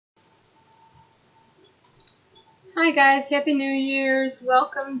Hi guys, Happy New Year's.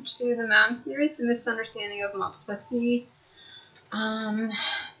 Welcome to the Mom series, The Misunderstanding of Multiplicity.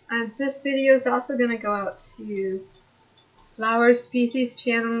 This video is also going to go out to Flower Species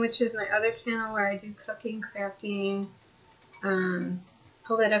channel, which is my other channel where I do cooking, crafting,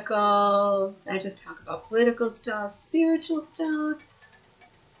 political, I just talk about political stuff, spiritual stuff,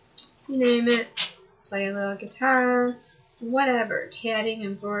 you name it, play a little guitar, whatever, chatting,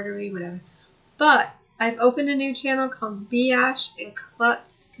 embroidery, whatever. But I've opened a new channel called Biash and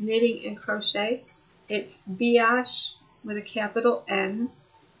Klutz Knitting and Crochet. It's Biash with a capital N,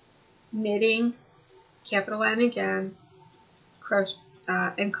 knitting, capital N again, crochet,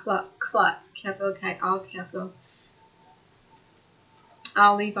 and Klutz, capital K, all capitals.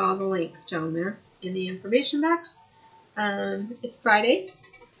 I'll leave all the links down there in the information box. It's Friday,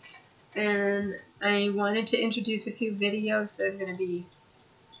 and I wanted to introduce a few videos that I'm going to be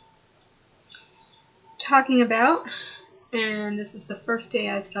talking about, and this is the first day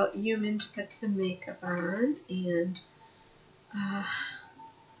I felt human to put some makeup on, and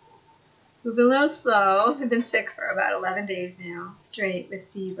moving a little slow. I've been sick for about 11 days now, straight with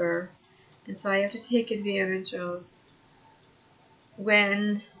fever, and so I have to take advantage of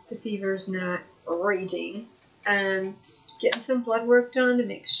when the fever's not raging, and getting some blood work done to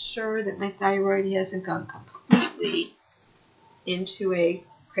make sure that my thyroid hasn't gone completely into a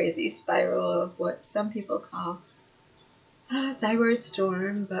crazy spiral of what some people call thyroid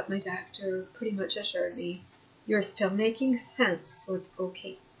storm, but my doctor pretty much assured me, you're still making sense, so it's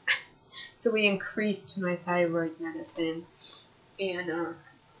okay. So we increased my thyroid medicine and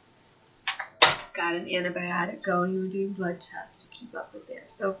got an antibiotic going and doing blood tests to keep up with this.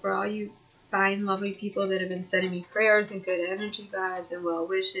 So for all you fine, lovely people that have been sending me prayers and good energy vibes and well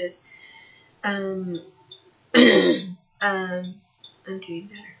wishes, I'm doing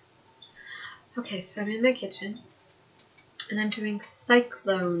better. Okay, so I'm in my kitchen, and I'm doing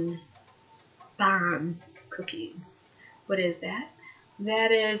Cyclone Bomb cooking. What is that?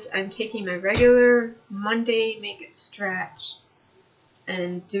 That is, I'm taking my regular Monday Make It Stretch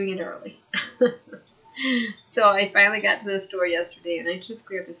and doing it early. So I finally got to the store yesterday, and I just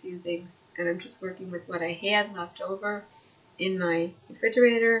grabbed a few things, and I'm just working with what I had left over in my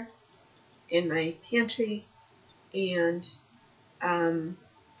refrigerator, in my pantry, and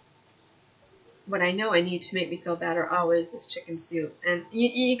what I know I need to make me feel better always is chicken soup. And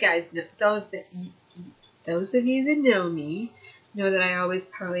you guys know, those of you that know me know that I always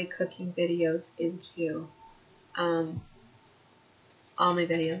parlay cooking videos into all my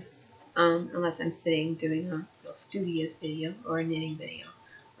videos, unless I'm sitting doing a real studious video or a knitting video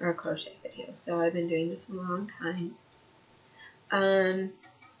or a crochet video. So I've been doing this a long time. I'm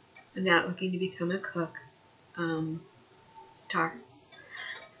not looking to become a cook star.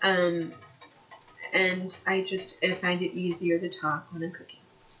 And I find it easier to talk when I'm cooking.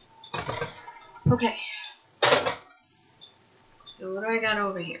 Okay. So what do I got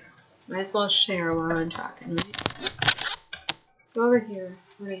over here? Might as well share while I'm talking, right? So over here,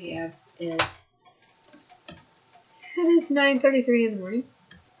 what I have is, it is 9:33 in the morning,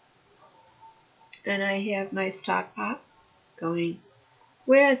 and I have my stock pot going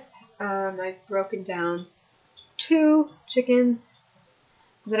with, I've broken down 2 chickens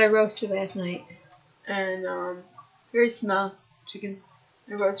that I roasted last night, and very small chickens.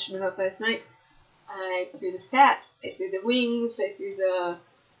 I roasted them up last night. I threw the fat, I threw the wings, I threw the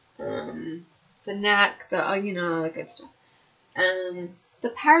neck, you know, all that good stuff. The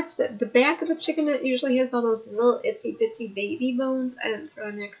parts the back of the chicken that usually has all those little itsy bitsy baby bones, I didn't throw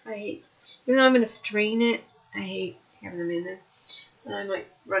in there because I hate, even though I'm going to strain it, I hate having them in there. And I might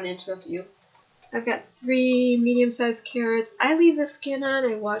run into a few. I've got 3 medium-sized carrots. I leave the skin on.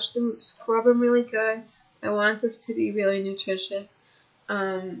 I wash them, scrub them really good. I want this to be really nutritious.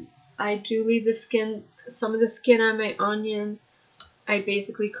 I do leave the skin, some of the skin on my onions. I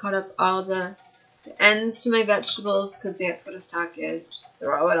basically cut up all the ends to my vegetables because that's what a stock is. Just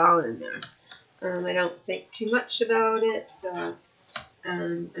throw it all in there. I don't think too much about it, so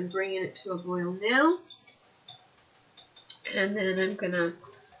I'm bringing it to a boil now. And then I'm going to,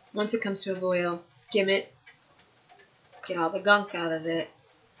 once it comes to a boil, skim it, get all the gunk out of it,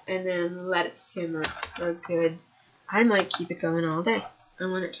 and then let it simmer for good. I might keep it going all day. I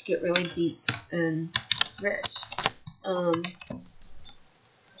want it to get really deep and rich. I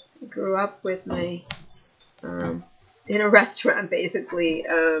grew up with my, in a restaurant basically,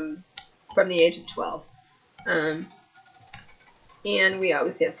 from the age of 12. And we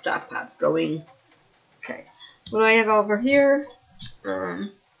always had stock pots going. Okay. What do I have over here?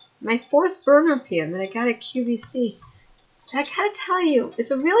 My 4th burner pan that I got at QVC. I gotta tell you,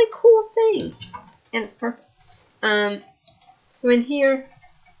 it's a really cool thing, and it's perfect. So in here,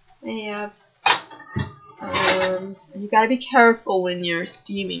 I have, you gotta be careful when you're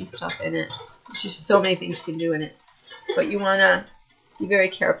steaming stuff in it. There's just so many things you can do in it, but you wanna be very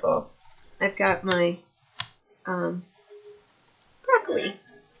careful. I've got my broccoli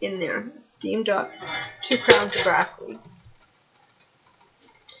in there, steamed up, 2 crowns of broccoli.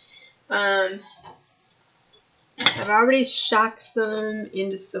 I've already shocked them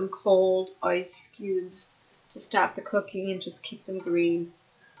into some cold ice cubes to stop the cooking and just keep them green.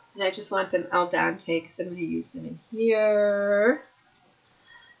 And I just want them al dente because I'm going to use them in here.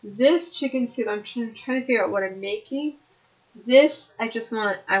 This chicken soup, I'm trying to figure out what I'm making. This, I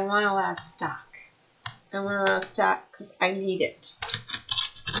want a lot of stock. I want a lot of stock because I need it.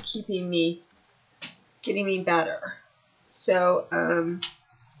 Getting me better. So, and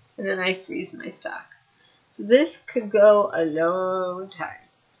then I freeze my stock. So this could go a long time.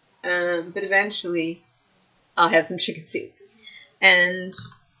 But eventually, I'll have some chicken soup. And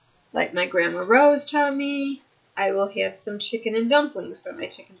like my Grandma Rose taught me, I will have some chicken and dumplings for my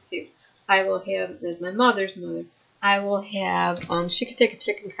chicken soup. I will have, there's my mother's mother, I will have, she could take a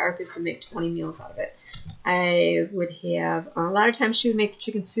chicken carcass and make 20 meals out of it. I would have, a lot of times she would make the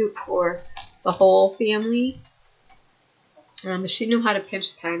chicken soup for the whole family. She knew how to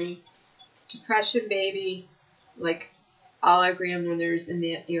pinch a penny. Depression baby, like all our grandmothers in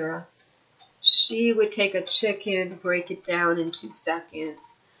that era. She would take a chicken, break it down in 2 seconds.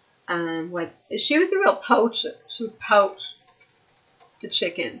 She was a real poacher. She would poach the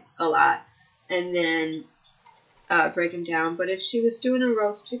chickens a lot and then break them down. But if she was doing a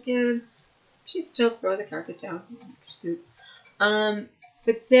roast chicken, she'd still throw the carcass down and make her soup.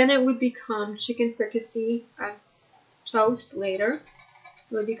 But then it would become chicken fricassee on toast later.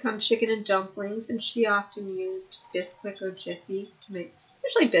 It would become chicken and dumplings, and she often used Bisquick or Jiffy to make,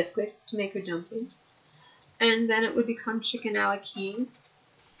 usually Bisquick, to make her dumplings. And then it would become chicken a la king.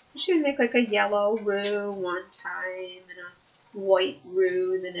 She would make like a yellow roux one time and a white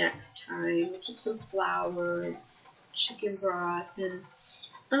roux the next time, with just some flour and chicken broth and,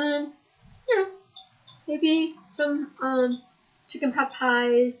 you know, maybe some chicken pot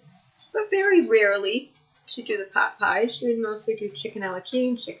pies, but very rarely she'd do the pot pies. She would mostly do chicken a la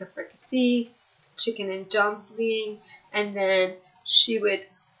king, chicken fricassee, chicken and dumpling, and then she would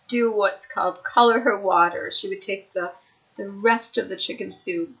do what's called color her water. She would take the rest of the chicken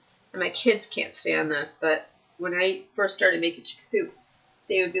soup, and my kids can't stand this, but when I first started making chicken soup,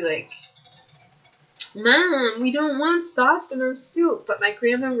 they would be like, Mom, we don't want sauce in our soup. But my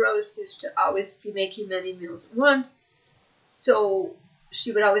Grandma Rose used to always be making many meals at once, so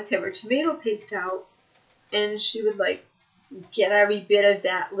she would always have her tomato paste out, and she would like get every bit of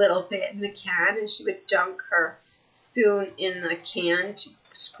that little bit in the can, and she would dunk her spoon in the can to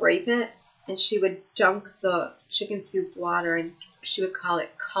scrape it, and she would dunk the chicken soup water, and she would call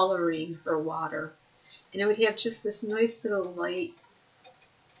it coloring her water. And it would have just this nice little light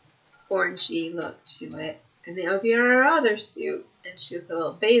orangey look to it. And that would be our other soup. And she would put a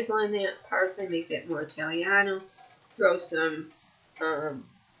little basil in that, parsley, make that more Italiano, throw some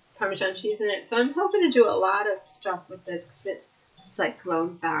Parmesan cheese in it. So I'm hoping to do a lot of stuff with this because it's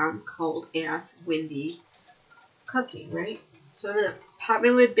Cyclone Bomb, cold ass, windy cooking, right? So I'm going to pop my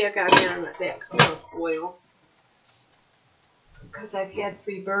lid back on here and let that come up oil. Because I've had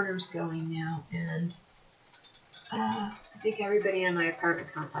 3 burners going now, and I think everybody in my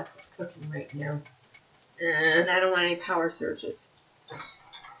apartment complex is cooking right now. And I don't want any power surges.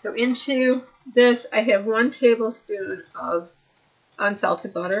 So into this, I have 1 tablespoon of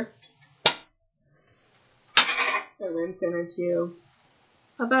unsalted butter. And I'm going to do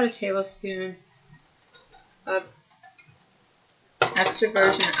about a tablespoon of extra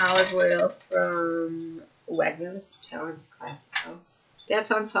virgin olive oil from Wegmans, Talon's Classico.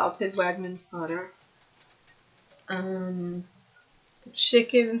 That's unsalted Wegmans butter. The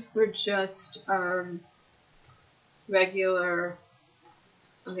chickens were just regular.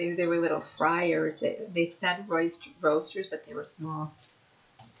 They were little fryers. They said roasters, but they were small.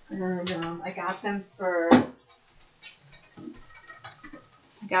 And I got them for.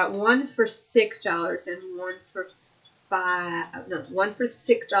 I got one for $6 and one for one for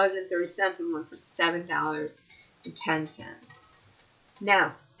 $6.30 and one for $7.10.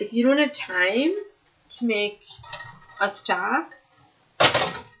 Now, if you don't have time to make a stock,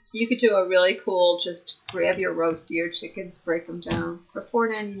 you could do a really cool, just grab your roast deer chickens, break them down for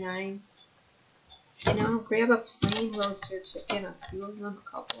 $4.99. You know, grab a plain roast deer chicken, a few of them, a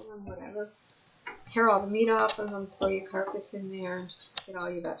couple of them, whatever. Tear all the meat off of them, throw your carcass in there, and just get all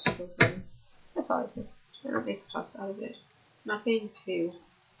your vegetables in. That's all I do. I don't make a fuss out of it. Nothing too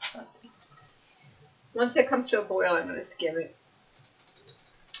fussy. Once it comes to a boil, I'm going to skim it.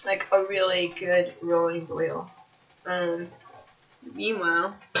 Like a really good rolling boil.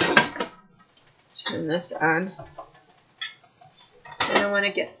 Meanwhile, turn this on. And I want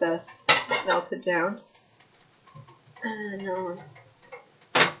to get this melted down. And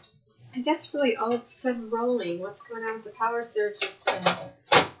I guess really all of a sudden rolling. What's going on with the power surges today?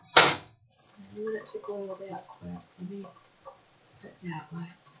 I want it to go that quick. Let me put it that way.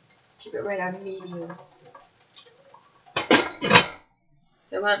 Keep it right on medium.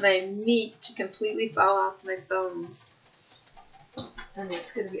 So I want my meat to completely fall off my bones. And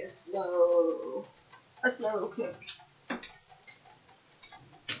it's going to be a slow cook.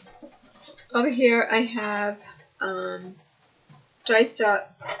 Over here I have diced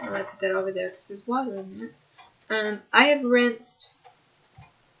up. I'm going to put that over there because there's water in there. I have rinsed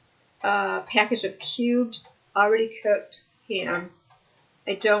a package of cubed, already cooked ham.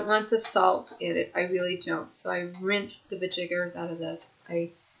 I don't want the salt in it. I really don't. So I rinsed the bejiggers out of this.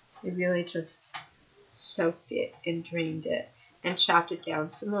 I really just soaked it and drained it and chopped it down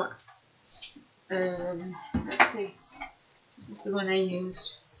some more. Let's see. This is the one I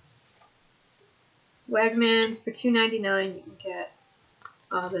used. Wegmans for $2.99. You can get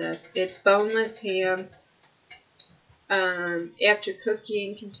all this. It's boneless ham. After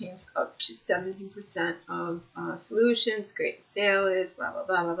cooking, contains up to 17% of solutions, great in salads, blah, blah,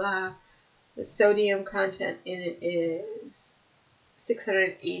 blah, blah, blah. The sodium content in it is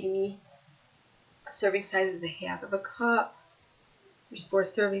 680. A serving size is a half of a cup. There's 4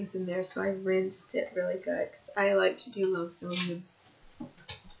 servings in there, so I rinsed it really good because I like to do low sodium.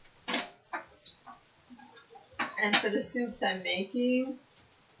 And for the soups I'm making,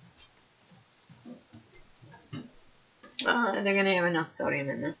 they're going to have enough sodium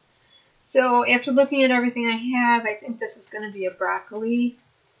in them. So after looking at everything I have, I think this is going to be a broccoli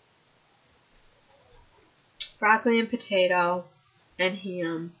and potato and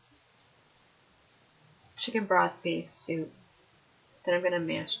ham chicken broth based soup that I'm going to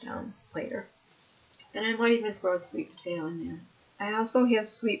mash down later. And I might even throw a sweet potato in there. I also have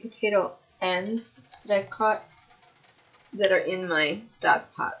sweet potato ends that I've cut that are in my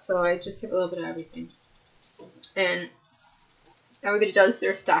stock pot. So I just have a little bit of everything. And everybody does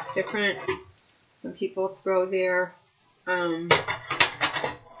their stock different. Some people throw their, some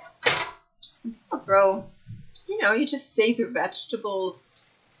people throw, you just save your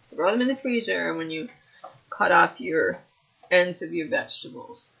vegetables, throw them in the freezer when you cut off your ends of your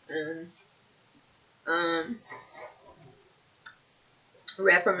vegetables. And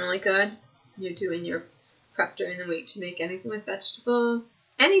wrap them really good. You're doing your prep during the week to make anything with vegetable,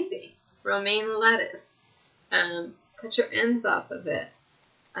 anything, romaine lettuce. Cut your ends off of it.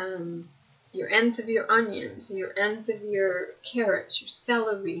 Your ends of your onions, your ends of your carrots, your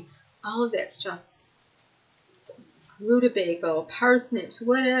celery, all of that stuff. Rutabaga, parsnips,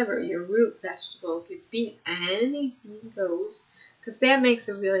 whatever, your root vegetables, your beets, anything goes. Because that makes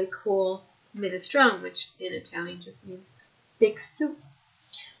a really cool minestrone, which in Italian just means big soup.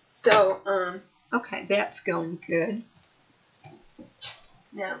 So, okay, that's going good.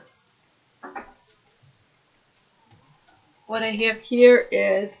 Now, what I have here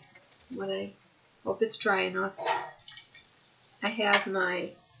is, what I hope it's dry enough. I have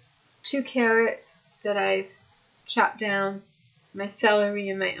my 2 carrots that I've chopped down, my celery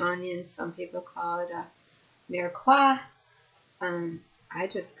and my onions. Some people call it a mirepoix. I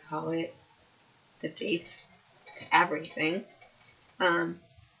just call it the base to everything.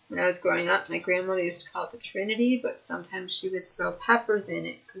 When I was growing up, my grandmother used to call it the Trinity, but sometimes she would throw peppers in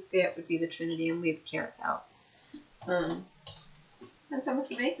it because that would be the Trinity and leave the carrots out. That's how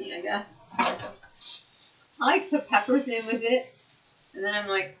much you're making, I guess. I like to put peppers in with it, and then I'm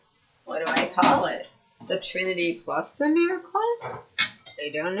like, what do I call it? The Trinity plus the mirepoix? I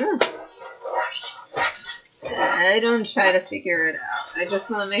don't know. I don't try to figure it out. I just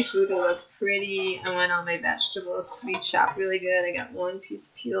want my food to look pretty. I want all my vegetables to be chopped really good. I got 1 piece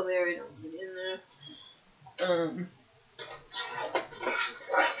of peel there. I don't want it in there.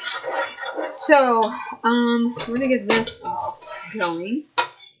 So, I'm going to get this all going.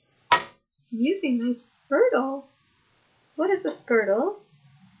 I'm using my spurtle. What is a spurtle?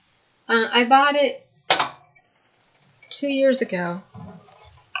 I bought it 2 years ago,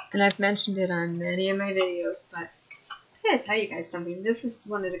 and I've mentioned it on many of my videos, but I gotta tell you guys something. This is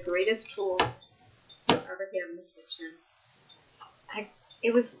one of the greatest tools you'll ever have in the kitchen.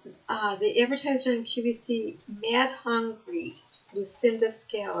 It was, they advertised on QVC, Mad Hungry, Lucinda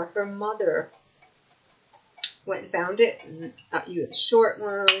Scala, her mother went and found it, and you have a short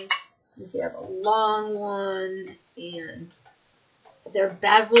one, you have a long one, and They're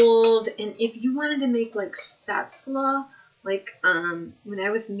beveled, and if you wanted to make like spätzle, like when I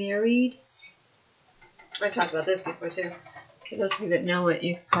was married, I talked about this before too. For those of you that know it,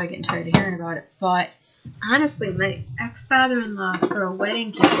 you're probably getting tired of hearing about it. But honestly, my ex-father-in-law for a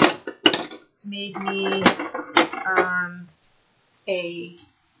wedding gift made me a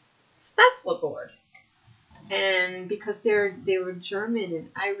spätzle board, and because they were German and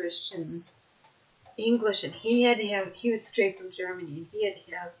Irish and English, and he was straight from Germany, and he had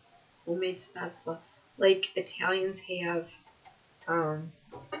to have homemade spätzle, like Italians have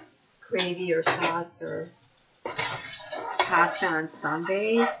gravy or sauce or pasta on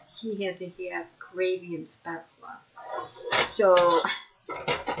Sunday. He had to have gravy and spätzle. So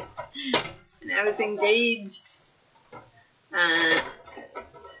when I was engaged,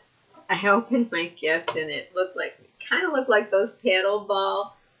 I opened my gift, and it kind of looked like those paddle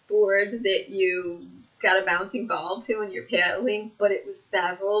ball boards that you got a bouncing ball to when you're paddling, but it was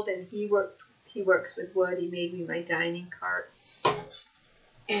beveled, and he works with wood. He made me my dining cart.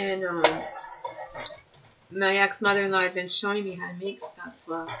 And my ex-mother-in-law had been showing me how to make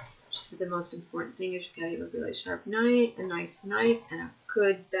spätzle. She said the most important thing is you gotta have a really sharp knife, a nice knife, and a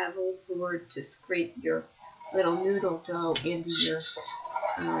good bevel board to scrape your little noodle dough into your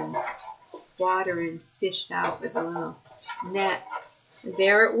water and fish it out with a little net. And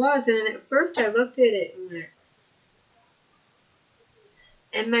there it was, and at first I looked at it and went,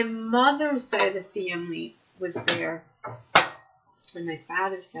 and my mother's side of the family was there, and my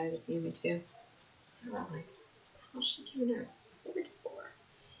father's side of the family too. And I'm like, how's she giving her a board for?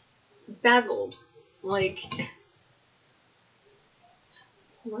 Beveled, like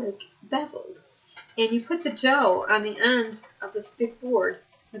beveled. And you put the dough on the end of this big board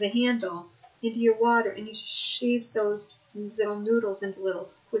with a handle into your water, and you just shave those little noodles into little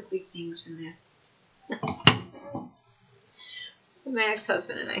squiggly things in there. My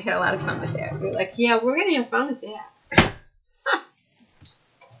ex-husband and I had a lot of fun with that. We were like, yeah, we're going to have fun with that.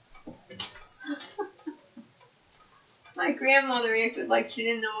 My grandmother acted like she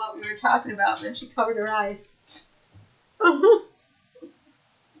didn't know what we were talking about, and then she covered her eyes.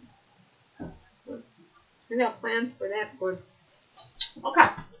 We got plans for that board. Okay.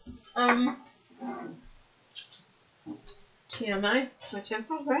 TMI, my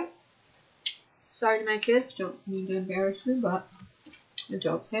tempo, right? Sorry to my kids, don't mean to embarrass you, but the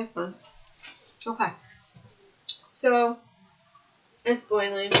jokes have fun. Okay. So, it's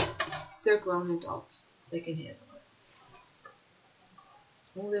boiling. They're grown adults. They can handle it.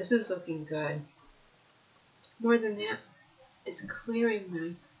 Well, this is looking good. More than that, it's clearing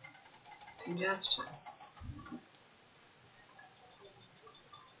my congestion.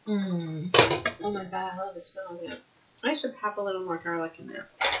 Oh my god, I love the smell of that. I should pop a little more garlic in there.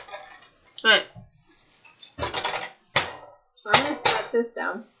 Alright. So I'm going to set this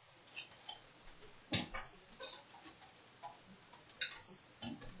down.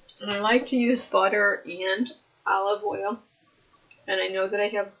 And I like to use butter and olive oil. And I know that I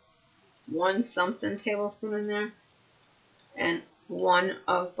have 1 something tablespoon in there. And 1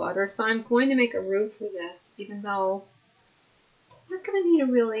 of butter. So I'm going to make a roux for this, even though I'm not going to need a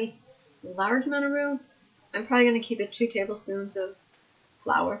really large amount of roux. I'm probably going to keep it 2 tablespoons of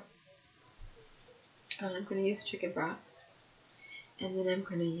flour. I'm going to use chicken broth. And then I'm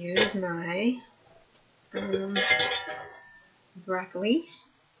going to use my broccoli.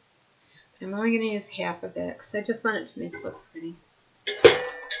 I'm only going to use half of it because I just want it to make it look pretty.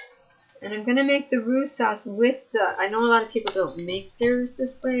 And I'm going to make the roux sauce with I know a lot of people don't make theirs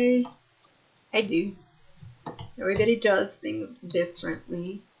this way. I do. Everybody does things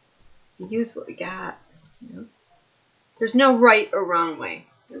differently. We use what we got. You know? There's no right or wrong way.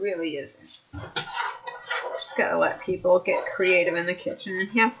 There really isn't. Just gotta let people get creative in the kitchen and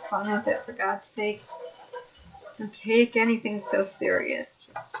have fun with it, for God's sake. Don't take anything so serious.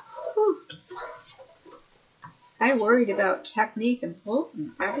 Just, whew. I worried about technique and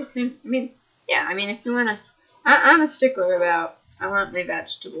everything. I mean, yeah, I mean, if you want to... I'm a stickler about... I want my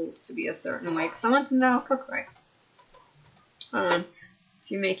vegetables to be a certain way because I want them to all cook right. If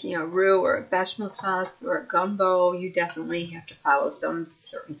you're making a roux or a bechamel sauce or a gumbo, you definitely have to follow some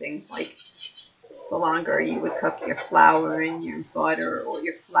certain things. Like, the longer you would cook your flour and your butter, or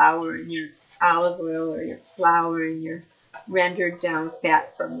your flour and your olive oil, or your flour and your rendered down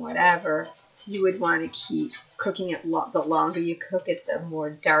fat from whatever, you would want to keep cooking it. The longer you cook it, the more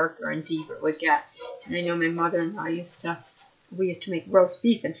darker and deeper it would get. And I know my mother-in-law we used to make roast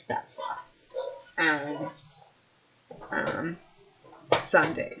beef and spätzle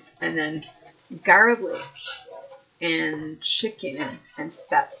Sundays, and then garlic and chicken and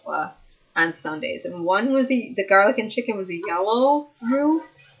spätzle on Sundays. And one was the garlic and chicken was a yellow roux,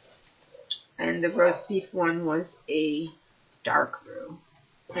 and the roast beef one was a dark roux.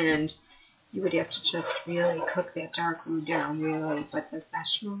 And you would have to just really cook that dark roux down, really. But the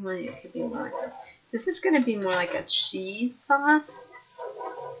vegetable one, it could be lighter. This is going to be more like a cheese sauce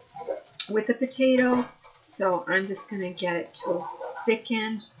with a potato. So I'm just going to get it to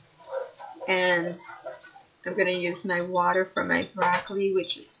thicken. And I'm going to use my water for my broccoli,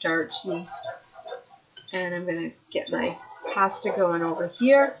 which is starchy. And I'm going to get my pasta going over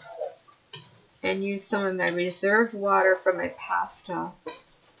here. And use some of my reserved water for my pasta.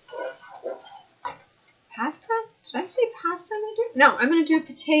 Pasta? Did I say pasta I'm going to do? No, I'm going to do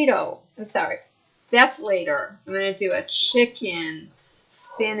potato. I'm sorry. That's later. I'm going to do a chicken,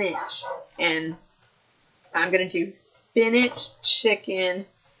 spinach, and I'm going to do spinach, chicken,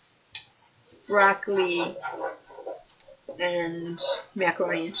 broccoli, and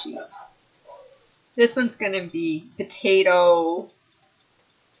macaroni and cheese. This one's going to be potato,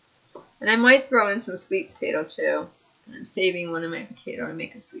 and I might throw in some sweet potato too. I'm saving one of my potato to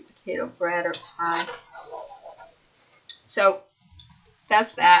make a sweet potato bread or pie. So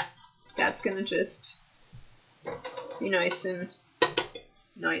that's that. That's going to just be nice and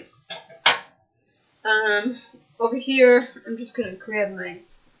nice. Over here, I'm just going to grab my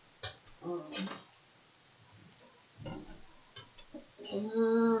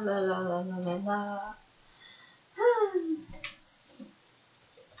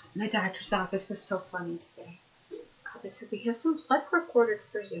my doctor's office was so funny today. God, they said, we have some blood work ordered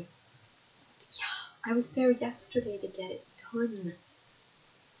for you. Yeah, I was there yesterday to get it done.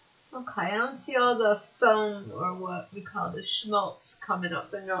 Okay, I don't see all the foam or what we call the schmaltz coming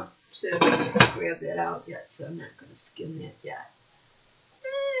up enough to grab that out yet, so I'm not going to skim it yet.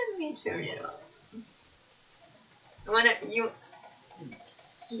 Let me turn it off. I want to,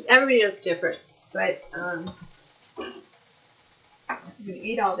 everybody does different, but I'm going to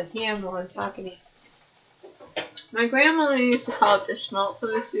eat all the ham while I'm talking to you. My grandmother used to call it the schmaltz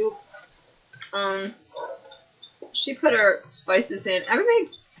of the soup. She put her spices in.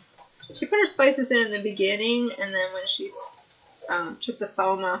 She put her spices in the beginning, and then when she took the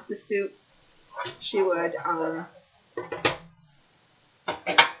foam off the soup, she would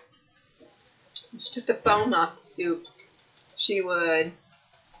she would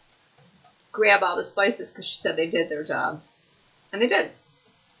grab all the spices because she said they did their job, and they did.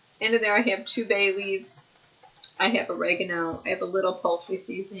 Into there, I have 2 bay leaves. I have oregano. I have a little poultry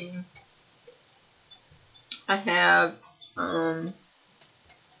seasoning. I have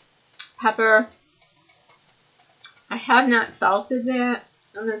pepper. I have not salted that.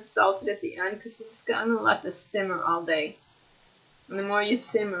 I'm going to salt it at the end because I'm going to let this simmer all day. And the more you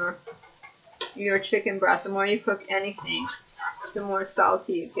simmer your chicken broth, the more you cook anything, the more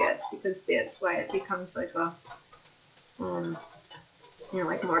salty it gets, because that's why it becomes like a,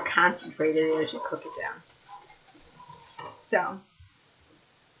 like more concentrated as you cook it down. So,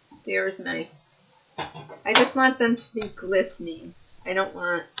 there's my, I just want them to be glistening. I don't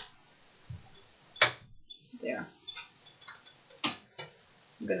want, there.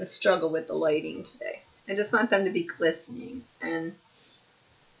 I'm going to struggle with the lighting today. I just want them to be glistening. And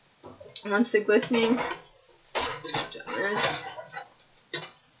once they're glistening,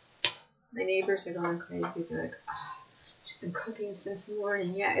 my neighbors are going crazy. They're like, oh, she's been cooking since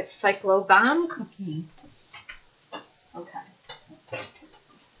morning. Yeah, it's Cyclone Bomb cooking. Okay.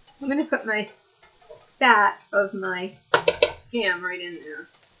 I'm going to put my fat of my ham right in there.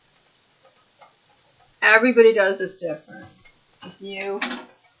 Everybody does this different. If you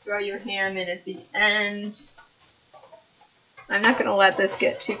throw your ham in at the end, I'm not going to let this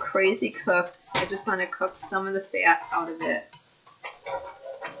get too crazy cooked. I just want to cook some of the fat out of it,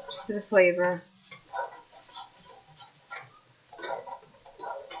 just for the flavor.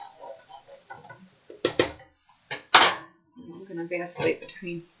 I'm going to vacillate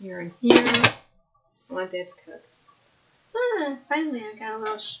between here and here. I want that to cook. Ah, finally I got a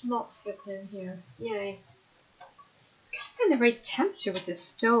little schmaltz skipping in here. Yay. Kind of the right temperature with this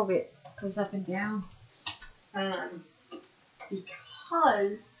stove. It goes up and down.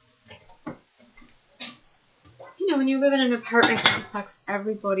 Because, you know, when you live in an apartment complex,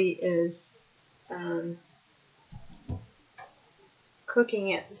 everybody is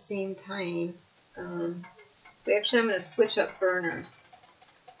cooking at the same time. So actually I'm going to switch up burners.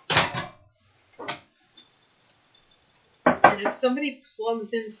 And if somebody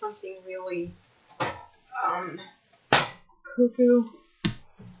plugs in something really cuckoo,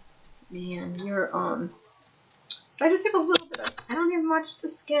 man, you're so I just have a little bit of, I don't have much to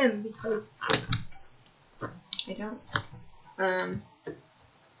skim because I don't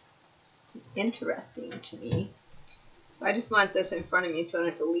which is interesting to me. So I just want this in front of me so I don't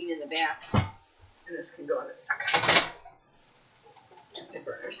have to lean in the back. And this can go in the back. My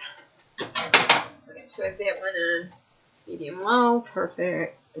burners. Okay, so I have that one on medium low.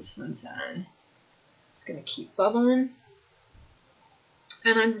 Perfect. This one's on. It's going to keep bubbling.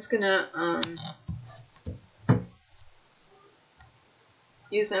 And I'm just going to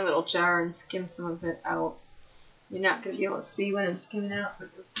use my little jar and skim some of it out. You're not going to be able to see when I'm skimming out, but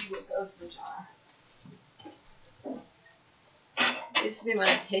you'll see what goes in the jar. Basically, when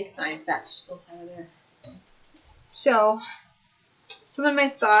I take my vegetables out of there. So, some of my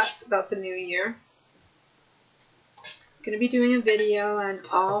thoughts about the new year. I'm going to be doing a video on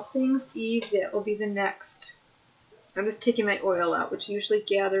all things Eve. That will be the next. I'm just taking my oil out, which usually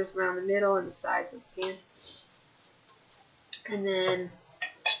gathers around the middle and the sides of the pan. And then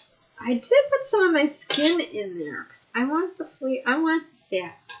I did put some of my skin in there because I want the I want the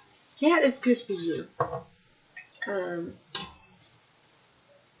fat. Fat is good for you.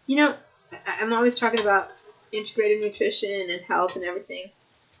 You know, I'm always talking about integrated nutrition and health and everything.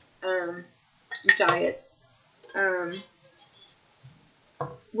 Diet.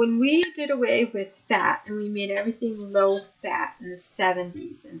 When we did away with fat and we made everything low fat in the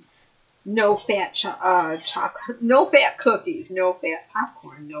 70s and no fat chocolate, no fat cookies, no fat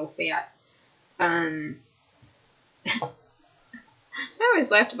popcorn, no fat. I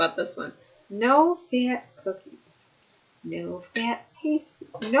always laughed about this one. No fat cookies, no fat pastry,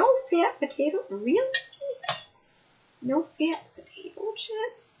 no fat potato. Really? No fat potato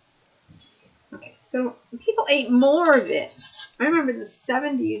chips? Okay, so people ate more of it. I remember in the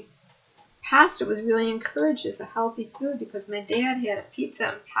 70s, pasta was really encouraged as a healthy food because my dad had a pizza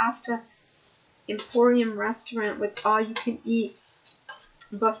and pasta emporium restaurant with all-you-can-eat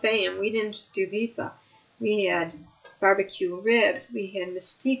buffet, and we didn't just do pizza. We had barbecue ribs, we had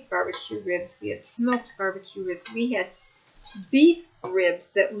Mystique barbecue ribs, we had smoked barbecue ribs, we had beef ribs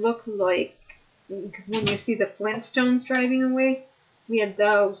that looked like when you see the Flintstones driving away. We had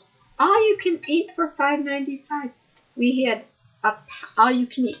those. All you can eat for $5.95. We had a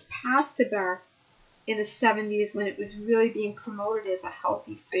all-you-can-eat pasta bar in the 70s when it was really being promoted as a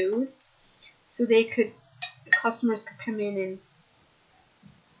healthy food. So the customers could come in and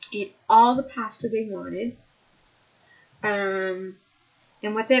eat all the pasta they wanted. And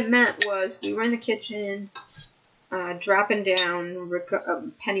what that meant was we were in the kitchen dropping down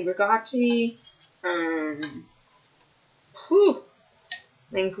penny ricotta,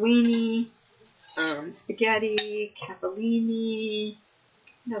 linguine, spaghetti, capellini.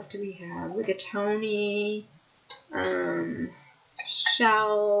 What else do we have? Rigatoni,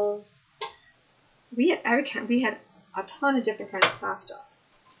 shells. We had a ton of different kinds of pasta.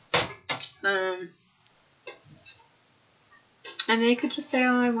 And they could just say,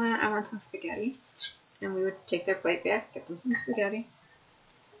 "Oh, I want some spaghetti," and we would take their plate back, get them some spaghetti.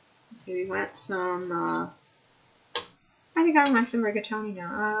 Let's see, we want some. I think I want some rigatoni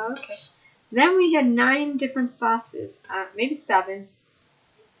now. Okay. Then we had 9 different sauces, maybe 7.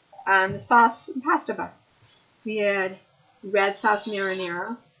 The sauce pasta bar. We had red sauce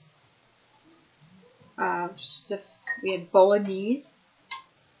marinara. We had bolognese.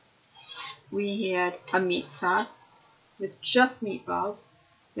 We had a meat sauce with just meatballs.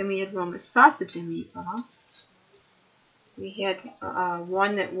 Then we had Roma sausage and meatballs. We had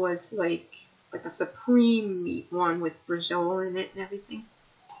one that was like a supreme meat one with brajol in it and everything.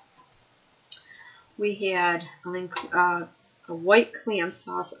 We had a white clam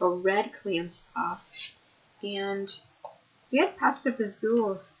sauce, a red clam sauce, and we had pasta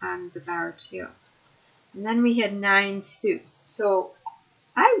fazool on the bar too. And then we had 9 soups. So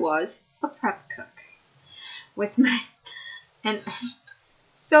I was a prep cook with and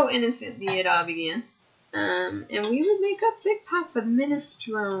so innocently it all began. And we would make up big pots of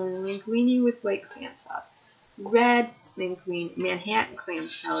minestrone, linguine with white clam sauce, red linguine, Manhattan clam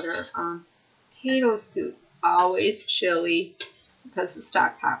chowder, potato soup, always chili, because the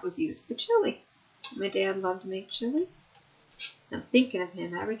stock pot was used for chili. My dad loved to make chili. I'm thinking of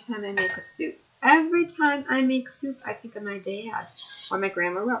him every time I make a soup. Every time I make soup, I think of my dad or my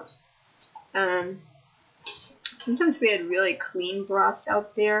Grandma Rose. Sometimes we had really clean broths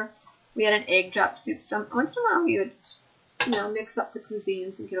out there. We had an egg drop soup. Once in a while, we would, mix up the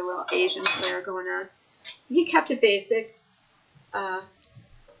cuisines and get a little Asian flair going on. He kept it basic.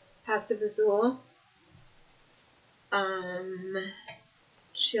 Pasta fazool,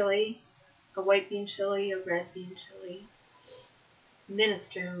 chili, a white bean chili, a red bean chili,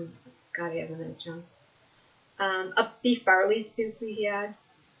 minestrone. Gotta have a minestrone. A beef barley soup we had.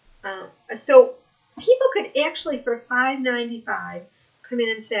 So people could actually, for $5.95, come in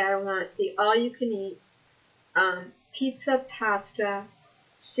and say, I want the all-you-can-eat pizza, pasta,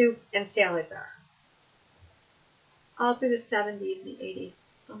 soup, and salad bar. All through the 70s and the 80s.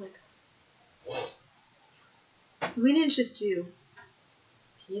 Oh my God. We didn't just do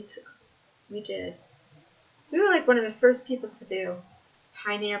pizza. We did. We were like one of the first people to do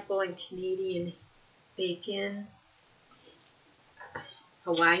pineapple and Canadian bacon,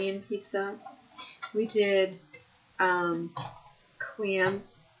 Hawaiian pizza. We did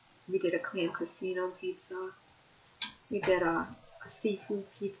clams. We did a clam casino pizza. We did a seafood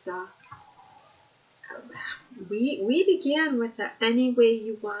pizza. We began with the any way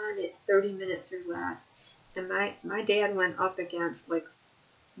you want it, 30 minutes or less. And my dad went up against, like,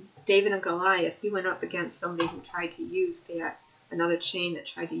 David and Goliath. He went up against somebody who tried to use that, another chain that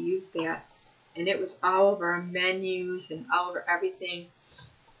tried to use that. And it was all over our menus and all over everything.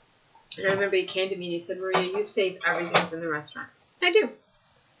 And I remember he came to me and he said, Maria, you save everything from the restaurant. I do.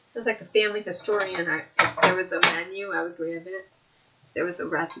 I was like the family historian. If there was a menu, I would grab it. If there was a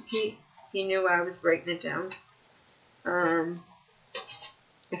recipe, he knew I was writing it down.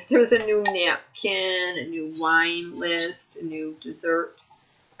 If there was a new napkin, a new wine list, a new dessert,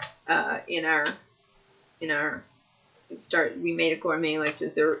 we made a gourmet like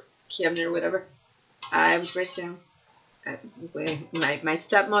dessert cabinet or whatever, I would write down. My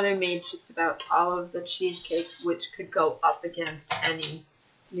stepmother made just about all of the cheesecakes, which could go up against any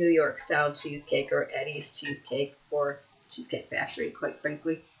New York style cheesecake or Eddie's cheesecake or Cheesecake Factory, quite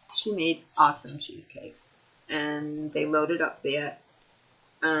frankly. She made awesome cheesecakes, and they loaded up that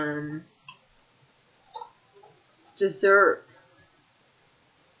dessert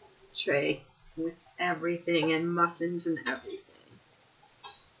tray with everything and muffins and everything.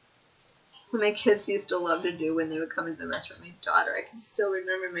 What my kids used to love to do when they would come into the restaurant, my daughter, I can still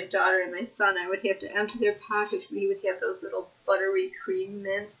remember my daughter and my son, I would have to empty their pockets. We would have those little buttery cream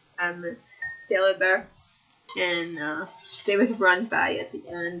mints on the salad bar, and they would run by at the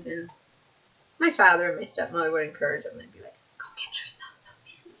end, and my father and my stepmother would encourage them. They'd be like, go get yourself some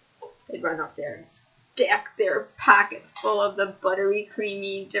mints. They'd run up there and stack their pockets full of the buttery,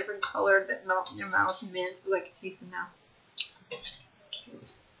 creamy, different colored that melt in your mouth mints. Ooh, I can taste them now.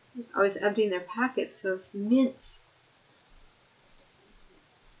 Kids. I was always emptying their pockets of mints.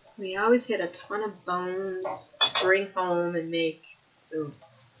 We always had a ton of bones to bring home and make food.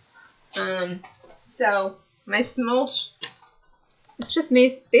 So my smolch, it's just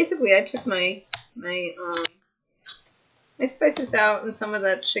basically I took my spices out and some of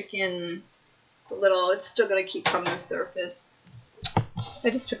that chicken, it's still gonna keep coming to the surface.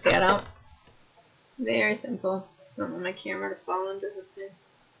 I just took that out. Very simple. I don't want my camera to fall into the thing.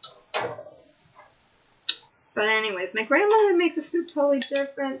 But anyways, my grandmother would make the soup totally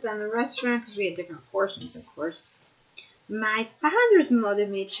different than the restaurant because we had different portions, of course. My father's mother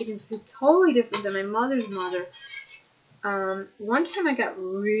made chicken soup totally different than my mother's mother. One time I got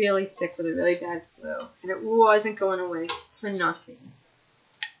really sick with a really bad flu, and it wasn't going away for nothing.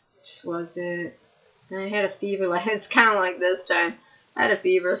 It just wasn't. And I had a fever, like it's kind of like this time. I had a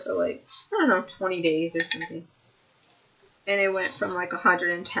fever for like, I don't know, 20 days or something. And it went from like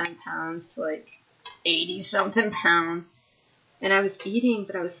 110 pounds to like 80-something pounds. And I was eating,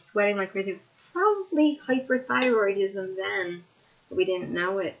 but I was sweating like crazy. It was probably hyperthyroidism then, but we didn't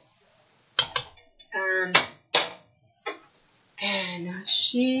know it. And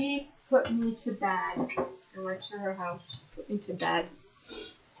she put me to bed. I went to her house. She put me to bed.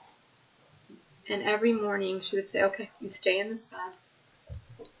 And every morning she would say, okay, you stay in this bed.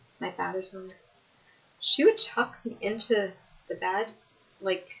 My father's mother. She would chuck me into the bed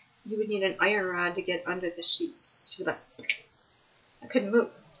like you would need an iron rod to get under the sheets. She was like, I couldn't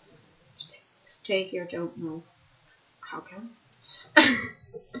move. She'd say, stay here, don't move. How come?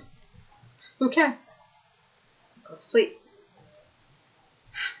 Okay. Go to sleep.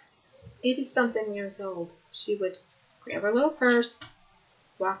 80-something years old. She would grab her little purse,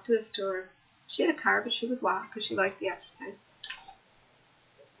 walk to the store. She had a car, but she would walk because she liked the exercise.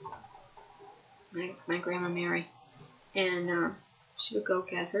 My grandma Mary, and she would go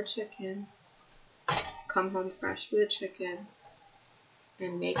get her chicken, come home fresh with the chicken,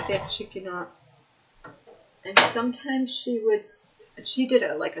 and make that chicken up. And sometimes she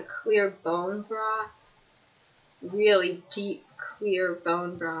did like a clear bone broth, really deep, clear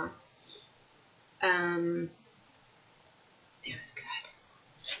bone broth. It was good.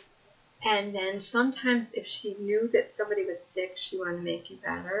 And then sometimes if she knew that somebody was sick, she wanted to make it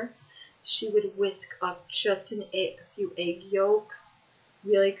better. She would whisk up just a few egg yolks,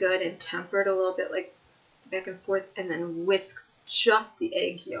 really good, and temper it a little bit, like back and forth, and then whisk just the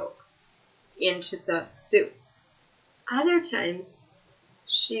egg yolk into the soup. Other times,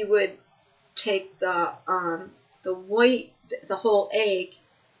 she would take the white, the whole egg,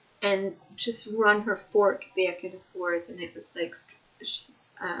 and just run her fork back and forth, and it was like,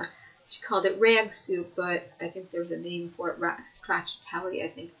 she called it rag soup, but I think there's a name for it, stracciatella, I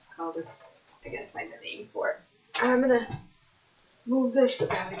think it's called it. I gotta find the name for it. I'm gonna move this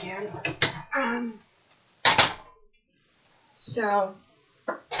about again. So,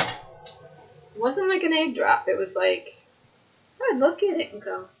 it wasn't like an egg drop, it was like, I'd look at it and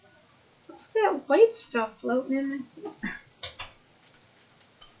go, what's that white stuff floating in my thing?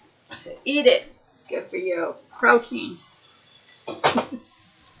 I said, eat it. Good for you. Protein.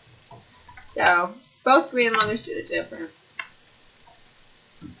 So, both grandmothers did it different.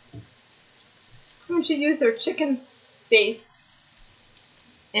 And she'd use her chicken base,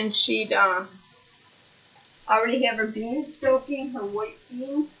 and she'd already have her beans soaking, her white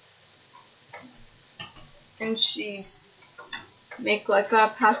beans, and she'd make like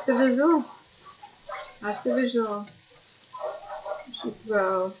a pasta visual. Pasta visual. She'd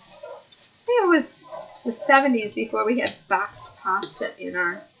throw. I think it was the 70s before we had boxed pasta in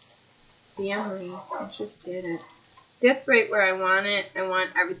our family. I just did it. That's right where I want it. I want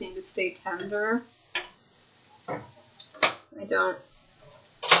everything to stay tender. I don't.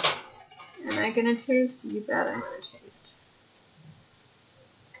 Am I going to taste? You bet I'm going to taste.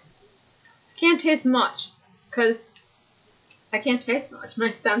 I can't taste much because I can't taste much.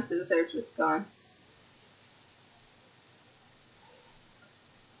 My senses are just gone.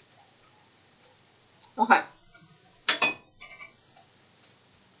 Okay.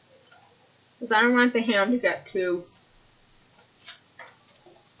 Because I don't want the ham to get too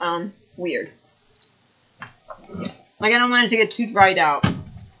weird. Like, I don't want it to get too dried out.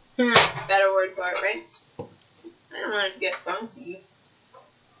 Better word for it, right? I don't want it to get funky.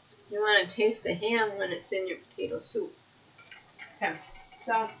 You want to taste the ham when it's in your potato soup. Okay.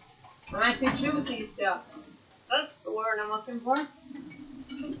 So, I want to be juicy still. That's the word I'm looking for.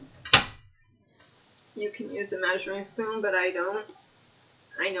 You can use a measuring spoon, but I don't.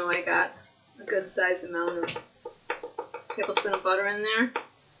 I know I got a good size amount of tablespoon of butter in there,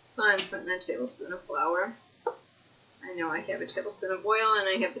 so I'm putting a tablespoon of flour. I know I have a tablespoon of oil, and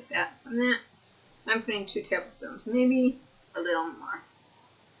I have the fat from that. I'm putting 2 tablespoons, maybe a little more.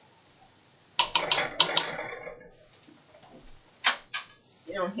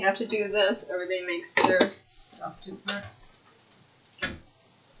 You don't have to do this. Everybody makes their stuff different.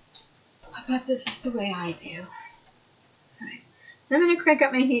 But this is the way I do. Alright. I'm going to crank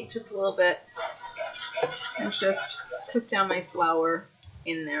up my heat just a little bit and just cook down my flour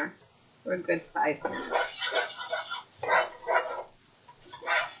in there for a good 5 minutes.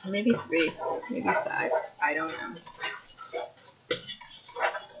 Maybe 3, maybe 5. I don't know.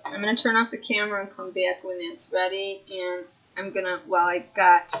 I'm going to turn off the camera and come back when it's ready. And I'm going to, while I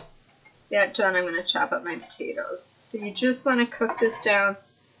got that done, I'm going to chop up my potatoes. So you just want to cook this down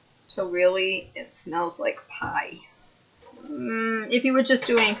till really it smells like pie. If you were just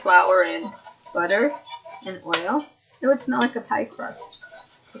doing flour and butter and oil, it would smell like a pie crust.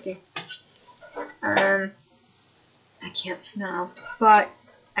 Okay. I can't smell, but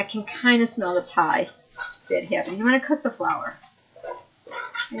I can kind of smell the pie that happened. You want to cook the flour.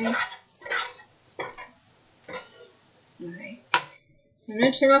 Okay. Alright. I'm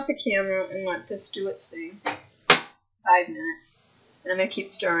going to turn off the camera and let this do its thing. 5 minutes. And I'm going to keep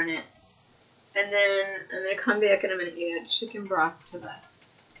stirring it. And then I'm going to come back and I'm going to add chicken broth to this.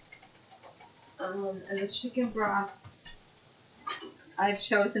 And the chicken broth I've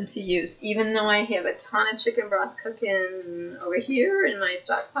chosen to use, even though I have a ton of chicken broth cooking over here in my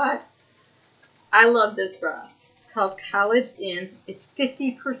stock pot, I love this broth. It's called College Inn. It's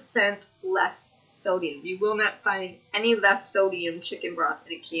 50% less sodium. You will not find any less sodium chicken broth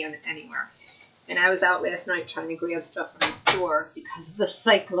in a can anywhere. And I was out last night trying to grab stuff from the store because of the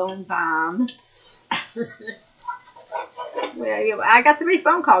Cyclone Bomb. I got 3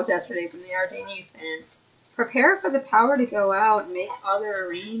 phone calls yesterday from the RD saying, prepare for the power to go out and make other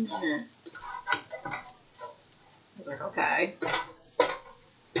arrangements. I was like, okay.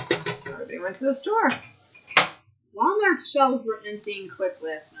 So everybody went to the store. Walmart's shelves were emptying quick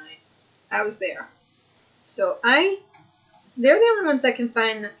last night. I was there. So they're the only ones I can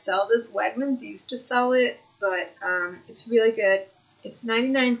find that sell this. Wegmans used to sell it, but it's really good. It's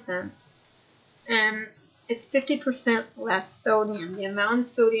 99 cents. And it's 50% less sodium. The amount of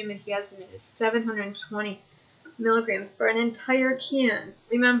sodium it has in it is 720 milligrams for an entire can.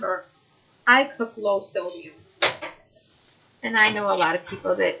 Remember, I cook low sodium. And I know a lot of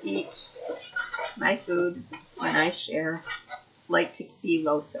people that eat my food when I share like to be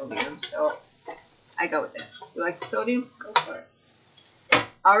low sodium. So I go with it. You like the sodium? Go for it.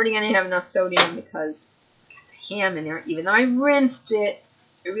 already going to have enough sodium because I got the ham in there. Even though I rinsed it,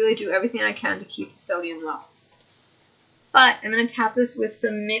 I really do everything I can to keep the sodium low. But I'm going to top this with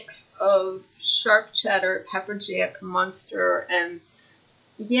some mix of sharp cheddar, pepper jack, Munster, and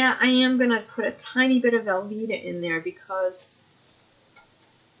yeah, I am going to put a tiny bit of Velveeta in there because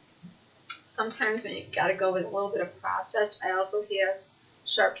sometimes when you got to go with a little bit of processed, I also have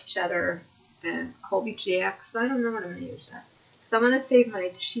sharp cheddar and Colby Jack, so I don't know what I'm going to use that. So I'm going to save my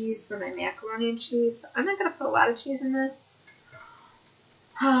cheese for my macaroni and cheese. I'm not going to put a lot of cheese in this.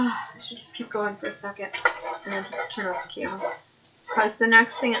 I should just keep going for a second and then just turn off the camera. Because the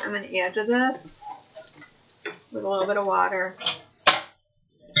next thing I'm going to add to this, with a little bit of water,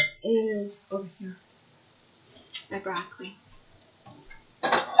 is over here, my broccoli.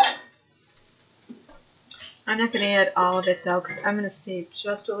 I'm not going to add all of it though, because I'm going to save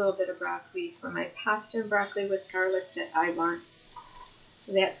just a little bit of broccoli for my pasta and broccoli with garlic that I want.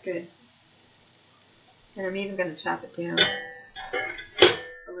 So that's good. And I'm even going to chop it down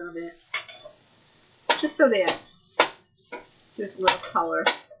a little bit, just so that there's a little color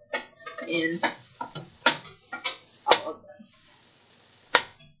in all of this.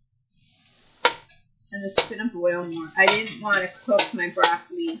 And this is going to boil more. I didn't want to cook my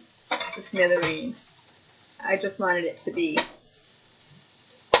broccoli to smithereens. I just wanted it to be,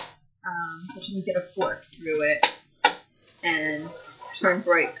 that you can get a fork through it and turn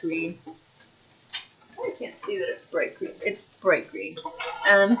bright green. I can't see that it's bright green. It's bright green.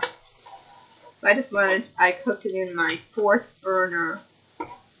 So I cooked it in my 4th burner,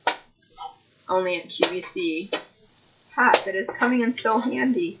 only at QVC pot that is coming in so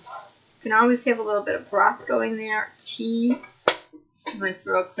handy. You can always have a little bit of broth going there, tea. You might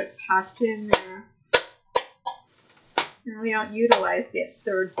throw a quick pasta in there. And we don't utilize that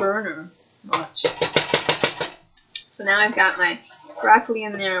 3rd burner much. So now I've got my broccoli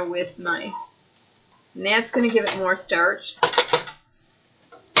in there with my, and that's going to give it more starch.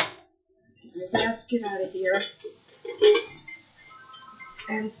 Let's get out of here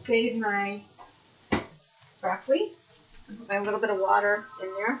and save my broccoli. I'll put my little bit of water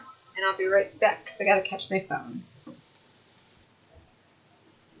in there, and I'll be right back because I got to catch my phone.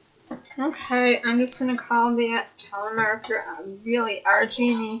 Okay, I'm just going to call that telemarketer really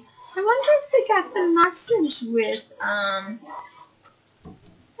RG&E. I wonder if they got the message with, remember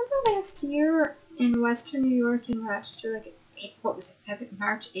last year in Western New York in Rochester, like, what was it,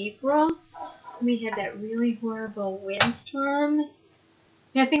 March, April? We had that really horrible windstorm.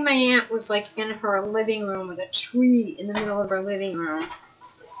 I think my aunt was like in her living room with a tree in the middle of her living room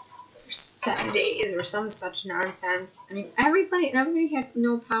for 7 days or some such nonsense. I mean, everybody had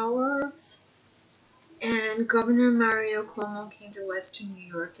no power. And Governor Mario Cuomo came to Western New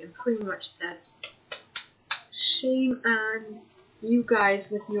York and pretty much said, shame on you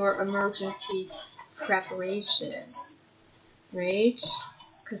guys with your emergency preparation, right?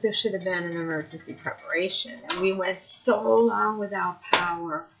 Because there should have been an emergency preparation. And we went so long without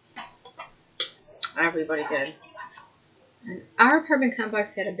power. Everybody did. And our apartment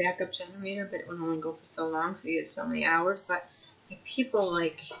complex had a backup generator, but it would only go for so long, so you had so many hours. But like, people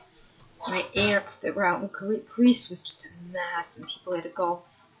like my aunts that were out in Greece was just a mess, and people had to go.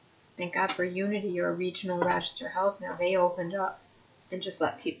 Thank God for Unity or Regional Rochester Health. Now they opened up and just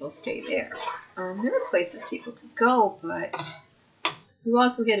let people stay there. There were places people could go, but you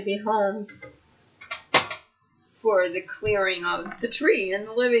also had to be home for the clearing of the tree in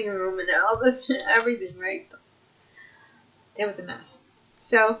the living room and all this, everything, right? That was a mess.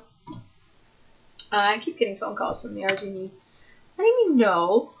 So, I keep getting phone calls from the RG&E letting me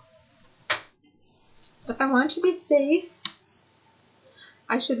know if I want to be safe,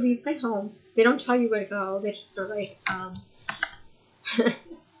 I should leave my home. They don't tell you where to go. They just are like,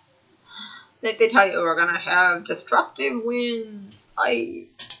 they tell you we're going to have destructive winds,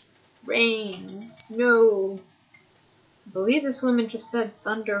 ice, rain, snow. I believe this woman just said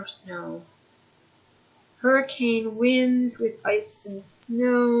thunder, snow. Hurricane winds with ice and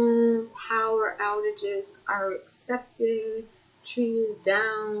snow. Power outages are expected. Trees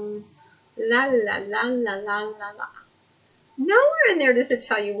down. La la la la la la la. Nowhere in there does it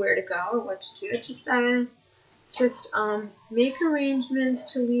tell you where to go or what to do. It just says, make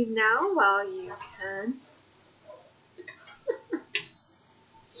arrangements to leave now while you can.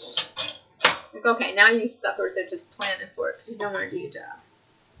 Like, okay, now you suckers are just planning for it because you don't want to do your job.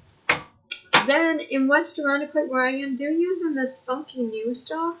 Then in West Irondequoit, where I am, they're using this funky new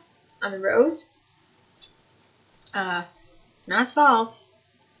stuff on the roads. It's not salt.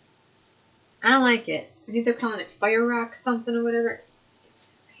 I don't like it. I think they're calling it fire rock something or whatever.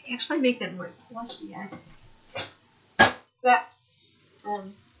 It's actually making it more slushy. But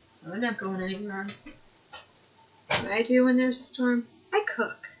I'm not going anywhere. What do I do when there's a storm? I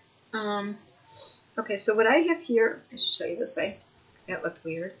cook. Okay, so what I have here, I should show you this way. That looked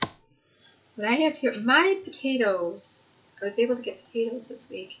weird. What I have here, my potatoes. I was able to get potatoes this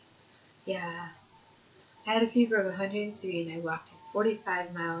week. Yeah. I had a fever of 103 and I walked in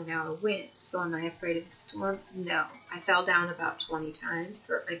 45-mile-an-hour wind. So am I afraid of a storm? No. I fell down about 20 times,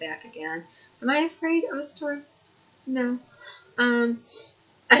 hurt my back again. Am I afraid of a storm? No.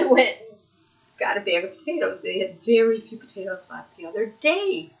 I went and got a bag of potatoes. They had very few potatoes left the other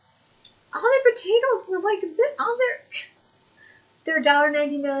day. All their potatoes were like this. All their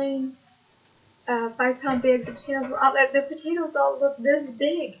 $1.99 5-pound bags of potatoes were all. Their potatoes all look this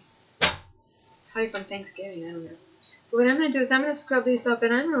big. Probably from Thanksgiving, I don't know. But what I'm going to do is I'm going to scrub these up,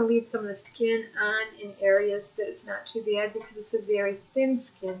 and I'm going to leave some of the skin on in areas that it's not too bad because it's a very thin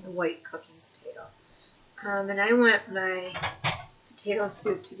skin, the white cooking potato. And I want my potato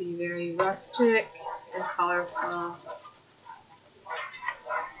soup to be very rustic and colorful.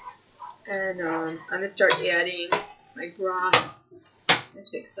 And I'm going to start adding my broth. I'm going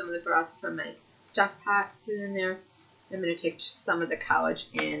to take some of the broth from my stock pot, put it in there. I'm going to take some of the college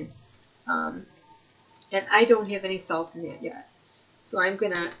in. And I don't have any salt in it yet. So I'm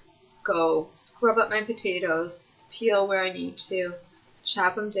going to go scrub up my potatoes, peel where I need to,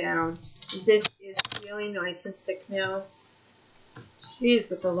 chop them down. This is really nice and thick now. Jeez,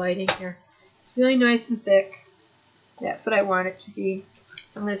 with the lighting here. It's really nice and thick. That's what I want it to be.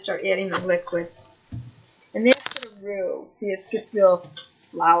 So I'm going to start adding the liquid. And that's going to roux. See, it gets real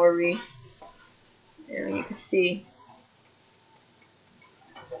floury. And you can see.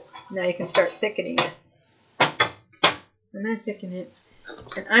 Now you can start thickening it. I'm going to thicken it.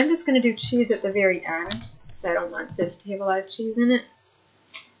 And I'm just going to do cheese at the very end, because I don't want this to have a lot of cheese in it.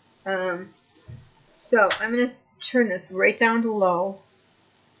 So I'm going to turn this right down to low.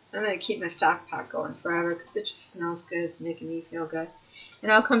 I'm going to keep my stock pot going forever, because it just smells good. It's making me feel good.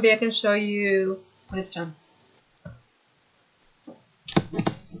 And I'll come back and show you when it's done.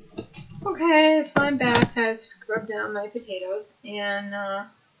 Okay, so I'm back. I've scrubbed down my potatoes, and I'm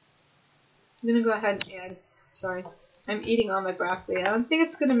going to go ahead and add, sorry, I'm eating all my broccoli. I don't think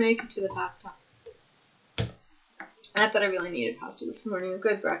it's going to make it to the pasta. Not that I really needed pasta this morning. A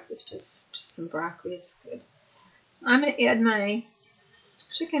good breakfast, just some broccoli, it's good. So I'm going to add my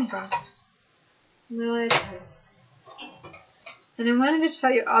chicken broth. And I wanted to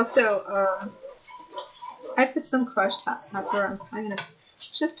tell you also, I put some crushed hot pepper. I'm probably going to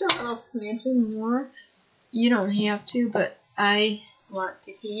just a little smidgen more. You don't have to, but I want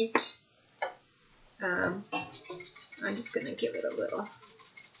the heat. I'm just going to give it a little.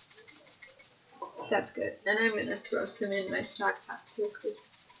 That's good. And I'm going to throw some in my stock pot too, because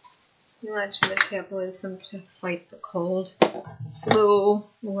you want your metabolism to fight the cold, flu,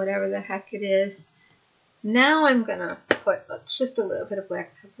 whatever the heck it is. Now I'm going to put just a little bit of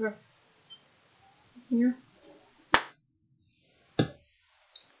black pepper here.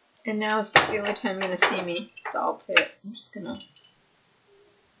 And now is the only time you're going to see me salt it. I'm just going to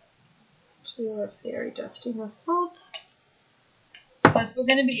do a very dusting of salt. Because we're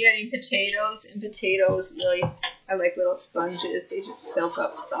going to be adding potatoes, and potatoes really are like little sponges. They just soak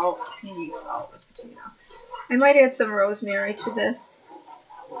up salt. You need salt with potato. I might add some rosemary to this.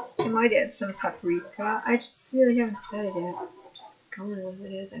 I might add some paprika. I just really haven't decided yet. Just going with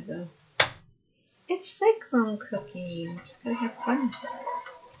it as I go. It's cyclone cooking. Just gotta have fun with it.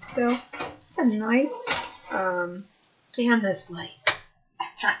 So it's a nice, damn this light.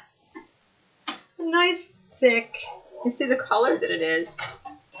 A nice thick. You see the color that it is.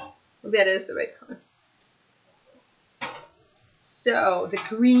 Maybe that is the right color. So the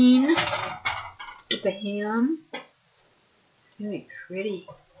green with the ham. It's really pretty.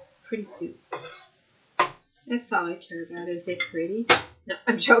 Pretty soup. That's all I care about. Is it pretty? No,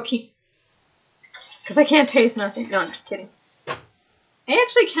 I'm joking. Because I can't taste nothing. No, I'm just kidding. I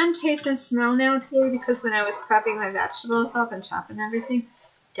actually can taste and smell now today because when I was prepping my vegetables up and chopping everything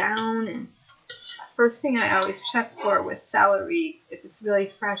down, and first thing I always check for was celery. If it's really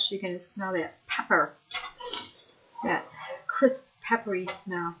fresh, you can smell that pepper, that crisp peppery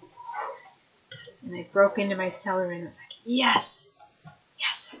smell. And I broke into my celery and I was like, yes,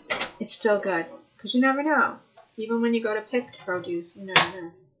 yes, it's still good. Because you never know. Even when you go to pick produce, you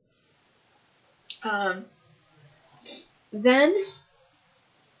never know. Then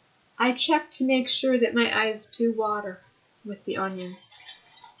I check to make sure that my eyes do water with the onions.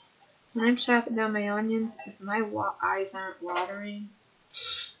 When I'm chopping down my onions, if my eyes aren't watering,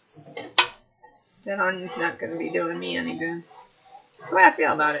 that onion's not going to be doing me any good. That's the way I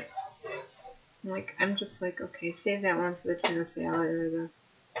feel about it. Like, I'm just like, okay, save that one for the tuna salad or the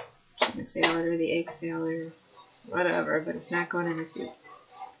chicken salad or the egg salad or whatever, but it's not going in the soup.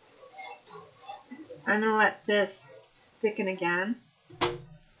 So I'm going to let this thicken again.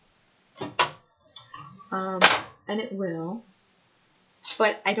 And it will.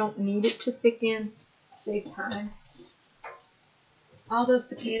 But I don't need it to thicken. Save time. All those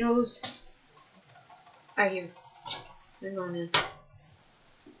potatoes are here. They're going in.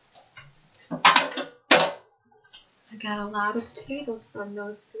 I got a lot of potatoes from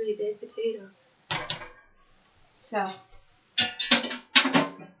those 3 big potatoes. So,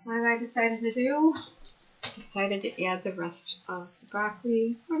 what have I decided to do? I decided to add the rest of the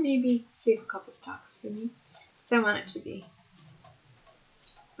broccoli, or maybe save a couple stalks for me. Because I want it to be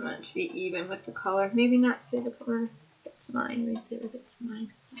even with the color. Maybe not save the color. That's mine right there. That's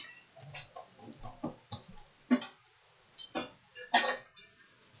mine.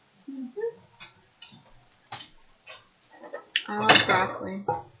 Okay. I love broccoli.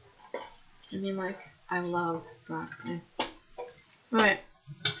 I mean, like, I love broccoli. Alright.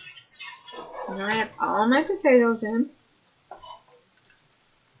 Now I have all my potatoes in.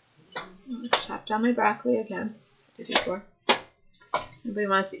 Chop down my broccoli again. I did before. Nobody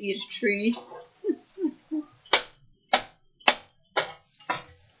wants to eat a tree.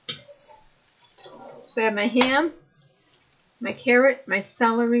 So I have my ham, my carrot, my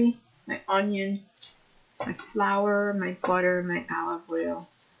celery, my onion, my flour, my butter, my olive oil,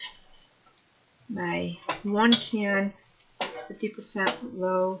 my 1 can, 50%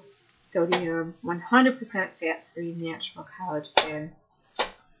 low sodium, 100% fat-free natural collagen,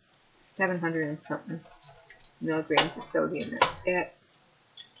 700 and something milligrams of sodium and fat.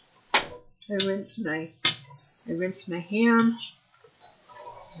 I rinsed my ham.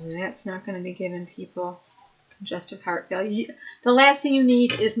 And that's not going to be giving people congestive heart failure. The last thing you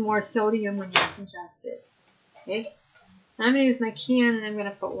need is more sodium when you're congested. Okay? I'm going to use my can and I'm going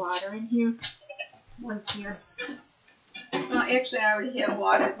to put water in here. 1 can. Well, actually, I already have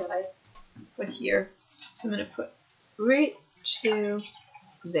water that I put here. So I'm going to put right to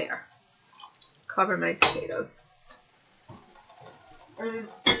there. Cover my potatoes. I'm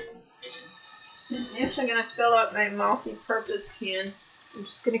actually going to fill up my multi-purpose can. I'm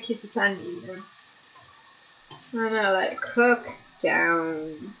just going to keep this on even. I'm going to let it cook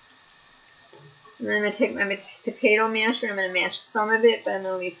down. And then I'm going to take my potato masher. I'm going to mash some of it, but I'm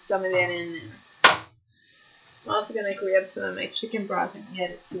going to leave some of that in there. I'm also going to grab some of my chicken broth and add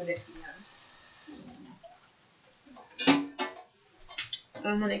it to it at the end.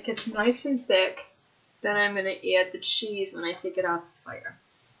 And when it gets nice and thick, then I'm going to add the cheese when I take it off the fire.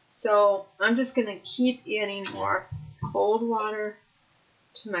 So I'm just going to keep adding more cold water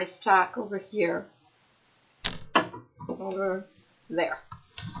to my stock over here, over there,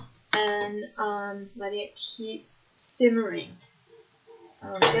 and let it keep simmering.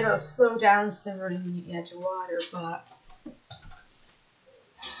 It'll slow down simmering when you add your water, but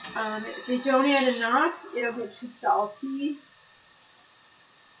if you don't add enough, it'll get too salty.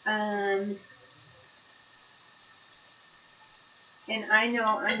 And I know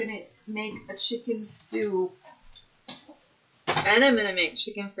I'm going to make a chicken soup. And I'm going to make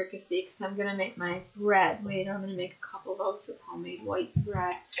chicken fricassee because I'm going to make my bread later. I'm going to make a couple loaves of homemade white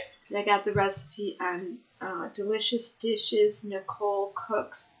bread. And I got the recipe on Delicious Dishes. Nicole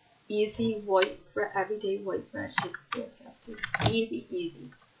cooks easy white bread, everyday white bread. It's fantastic. Easy,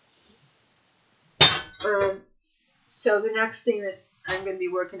 easy. So the next thing that I'm going to be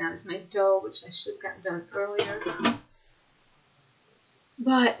working on is my dough, which I should have gotten done earlier.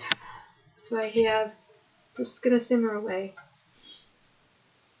 But, so I have, this is going to simmer away.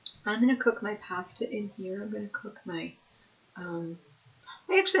 I'm going to cook my pasta in here. I'm going to cook my,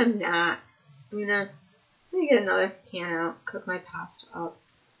 actually I'm not. I'm going to get another pan out, cook my pasta up,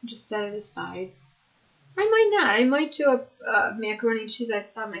 and just set it aside. I might not. I might do a macaroni and cheese. I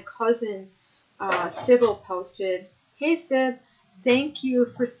saw my cousin, SYBIL, posted. Hey, Syb, thank you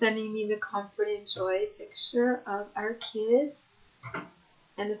for sending me the comfort and joy picture of our kids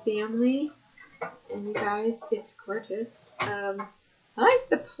and the family. And you guys, it's gorgeous. I like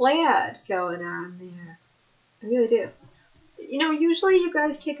the plaid going on there. I really do. You know, usually you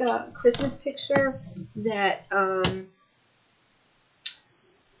guys take a Christmas picture that,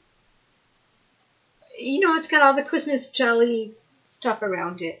 you know, it's got all the Christmas jelly stuff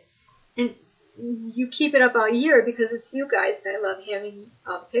around it. And you keep it up all year because it's you guys that I love having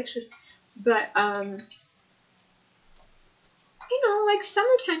all the pictures. But, you know, like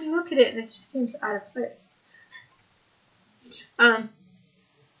summertime, you look at it and it just seems out of place.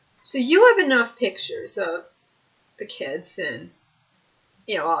 So you have enough pictures of the kids and,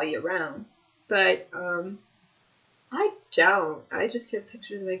 you know, all year round. But I don't. I just have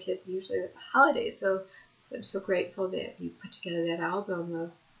pictures of my kids usually with the holidays. So I'm so grateful that you put together that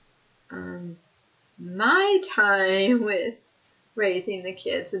album of my time with raising the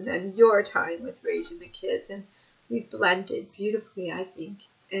kids and then your time with raising the kids. And we blended beautifully, I think.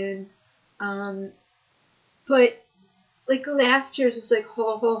 And but like last year's was like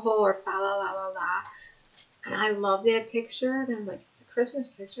ho ho ho or fa la la la la. And I love that picture. And I'm like, it's a Christmas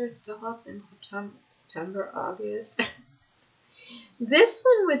picture. It's still up in September, August. This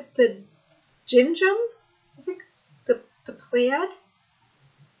one with the gingham, I think the plaid.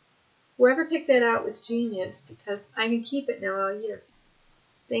 Whoever picked that out was genius because I can keep it now all year.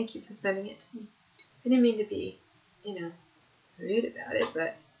 Thank you for sending it to me. I didn't mean to be, rude about it,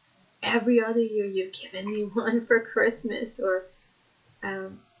 but every other year you've given me one for Christmas or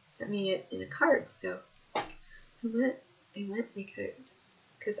sent me it in a card. So I went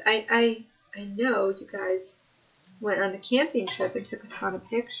because I know you guys went on the camping trip and took a ton of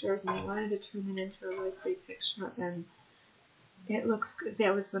pictures and I wanted to turn it into a really pretty picture, and it looks good.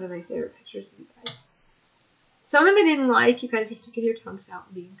 That was one of my favorite pictures of you guys. Some of them I didn't like. You guys were sticking your tongues out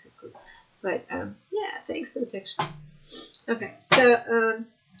and being cuckoo. But yeah, thanks for the picture. Okay, so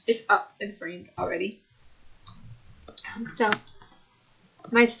it's up and framed already. So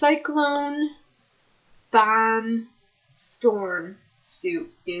my Cyclone Bomb Storm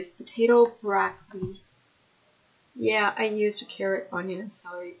soup is potato, broccoli. Yeah, I used a carrot, onion, and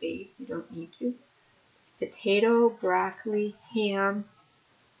celery base. You don't need to. It's potato, broccoli, ham.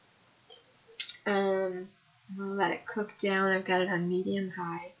 I'm gonna let it cook down. I've got it on medium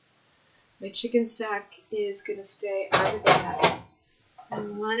high. My chicken stock is gonna stay out of that. I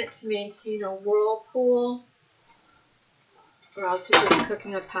want it to maintain a whirlpool, or else you're just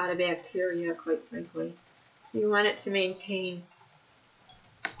cooking a pot of bacteria, quite frankly. So you want it to maintain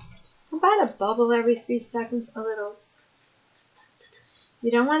about a bubble every 3 seconds, a little.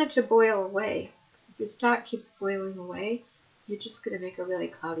 You don't want it to boil away. If your stock keeps boiling away, you're just going to make a really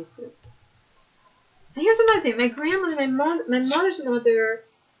cloudy soup. Now here's another thing. My grandmother, my mother's mother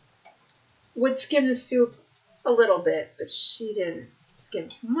would skim the soup a little bit, but she didn't skim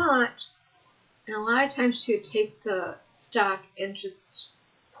too much. And a lot of times she would take the stock and just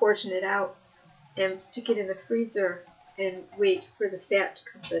portion it out and stick it in the freezer and wait for the fat to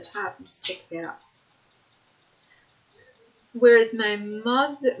come to the top and just take the fat out. Whereas my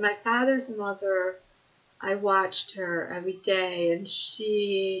father's mother, I watched her every day, and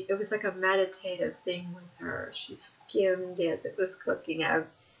it was like a meditative thing with her. She skimmed as it was cooking out.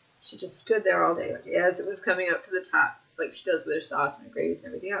 She just stood there all day as it was coming up to the top, like she does with her sauce and gravies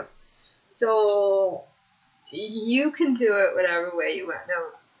and everything else. So you can do it whatever way you want.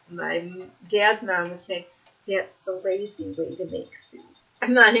 Now, my dad's mom would say, that's the lazy way to make soup.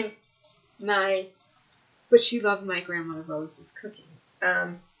 But she loved my grandmother Rose's cooking.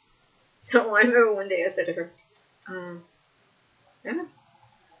 So I remember one day I said to her, Grandma,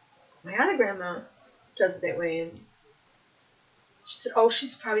 my other grandma does it that way. And she said, oh,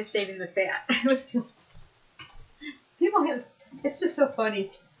 she's probably saving the fat. It's just so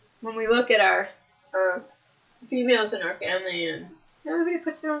funny when we look at our females in our family and everybody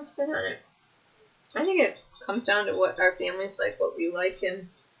puts their own spin on it. I think it comes down to what our family's like, what we like, and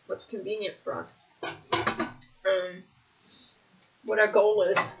what's convenient for us. What our goal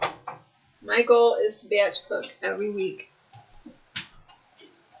is. My goal is to batch cook every week.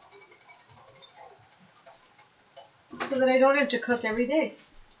 So that I don't have to cook every day.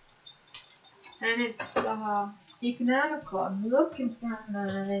 And it's economical. I'm looking for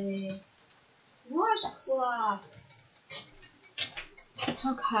my washcloth.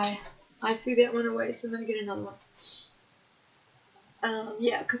 Okay. I threw that one away, so I'm going to get another one.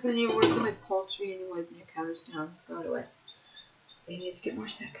 Yeah, because when you're working with poultry and you're wiping your counters down, throw it away. They need to get more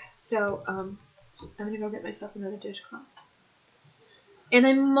sick. So, I'm going to go get myself another dishcloth. And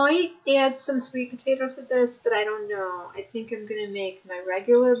I might add some sweet potato for this, but I don't know. I think I'm going to make my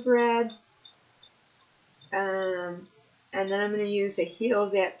regular bread. And then I'm going to use a heel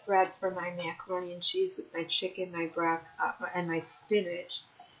of that bread for my macaroni and cheese with my chicken, my broccoli, and my spinach.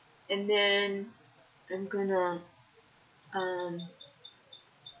 And then I'm going to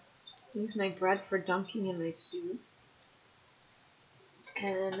use my bread for dunking in my soup.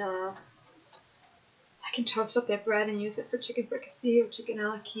 And I can toast up that bread and use it for chicken fricassee or chicken a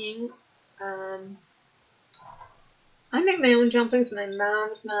la king. I make my own dumplings. My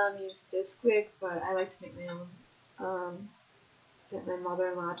mom's mom used Bisquick, but I like to make my own. That my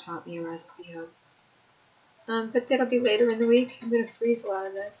mother-in-law taught me a recipe of. But that'll be later in the week. I'm going to freeze a lot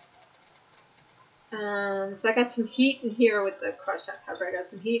of this. So I got some heat in here with the crushed hot pepper. I got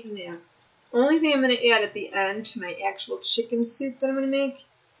some heat in there. Only thing I'm going to add at the end to my actual chicken soup that I'm going to make,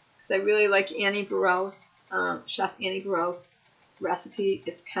 because I really like Annie Burrell's, Chef Annie Burrell's recipe.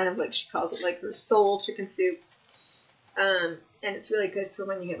 It's kind of like, she calls it like her soul chicken soup. And it's really good for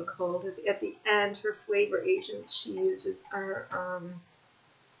when you have a cold. Is at the end, her flavor agents she uses are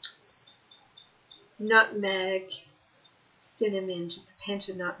nutmeg, cinnamon, just a pinch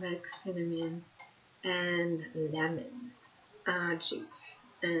of nutmeg, cinnamon, and lemon juice.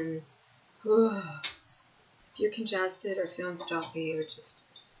 And if you're congested or feeling stuffy or just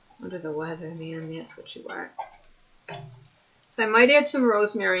under the weather, man, that's what you want. So I might add some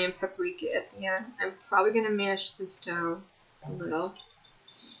rosemary and paprika at the end. I'm probably going to mash this down a little.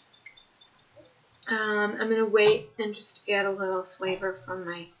 I'm going to wait and just add a little flavor from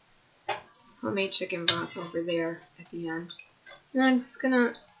my homemade chicken broth over there at the end. And I'm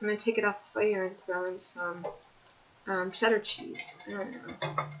going to take it off the fire and throw in some cheddar cheese. I don't know.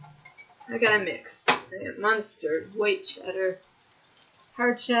 I got a mix. I got mustard, white cheddar,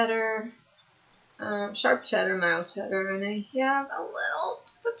 hard cheddar, sharp cheddar, mild cheddar, and I have a little,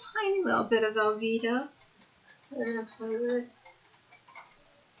 just a tiny little bit of Velveeta that I'm going to play with.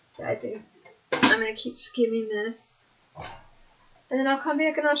 So I'm going to keep skimming this. And then I'll come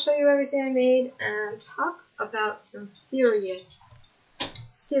back and I'll show you everything I made and talk about some serious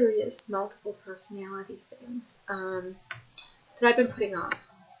multiple personality things that I've been putting off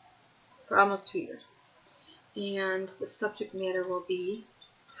for almost 2 years. And the subject matter will be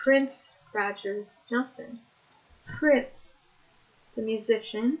Prince Rogers Nelson. Prince, the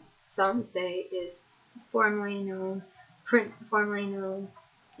musician, some say is formerly known, Prince, the formerly known,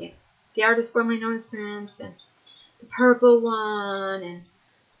 the artist formerly known as Prince, and the purple one,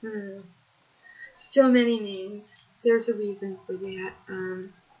 and so many names. There's a reason for that.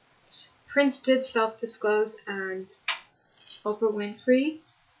 Prince did self-disclose on Oprah Winfrey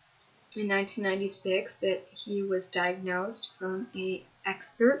in 1996 that he was diagnosed from an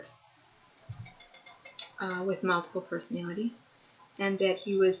expert with multiple personality, and that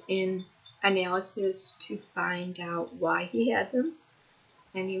he was in analysis to find out why he had them,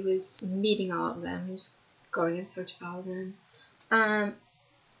 and he was meeting all of them. He was going in search of all of them.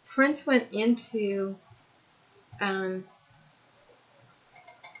 Prince went into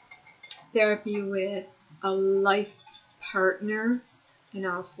therapy with a life partner and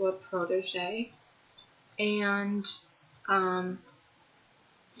also a protege, and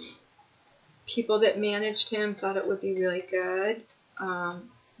people that managed him thought it would be really good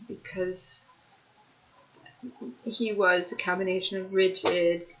because he was a combination of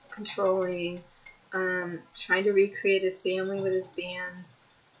rigid, controlling, trying to recreate his family with his band,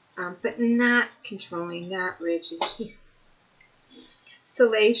 but not controlling, not rigid.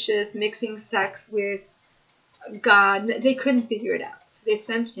 Salacious, mixing sex with God. They couldn't figure it out, so they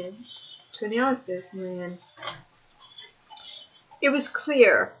sent him to analysis when it was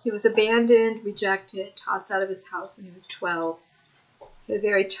clear he was abandoned, rejected, tossed out of his house when he was 12. He had a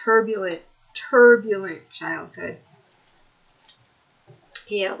very turbulent childhood.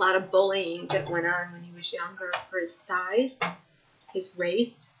 He had a lot of bullying that went on when he was younger for his size, his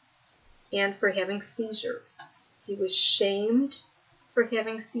race, and for having seizures. He was shamed for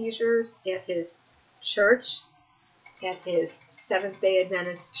having seizures at his church, at his Seventh-day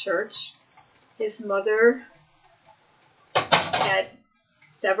Adventist church. His mother had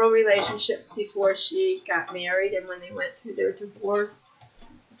several relationships before she got married, and when they went through their divorce,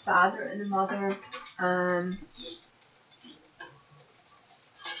 the father and the mother,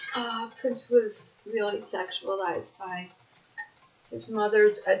 Prince was really sexualized by his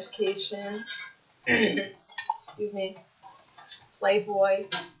mother's education, excuse me, playboy.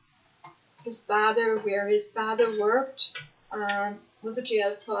 His father, where his father worked, was a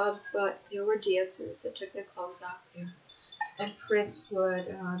jazz club, but there were dancers that took their clothes off there. And Prince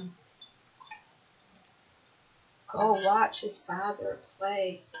would go watch his father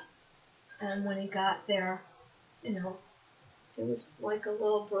play. And when he got there, you know, it was like a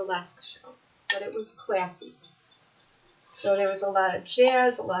little burlesque show, but it was classy. So there was a lot of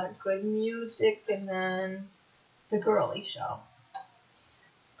jazz, a lot of good music, and then the girly show.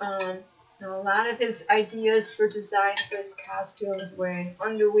 A lot of his ideas for design for his costumes, wearing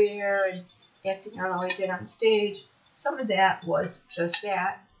underwear and acting out all he did on stage, some of that was just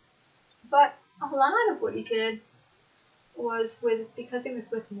that. But a lot of what he did was because he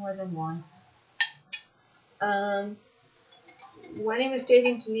was with more than one. When he was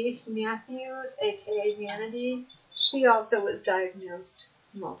dating Denise Matthews, aka Vanity, she also was diagnosed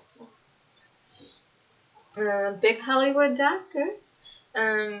multiple. Big Hollywood doctor.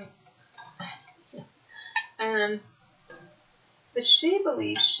 But she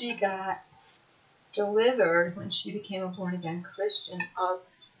believes she got delivered when she became a born-again Christian of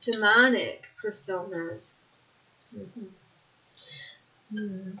demonic personas.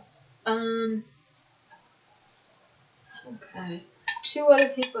 Okay. 2 other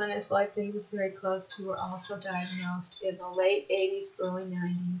people in his life that he was very close to were also diagnosed in the late 80s, early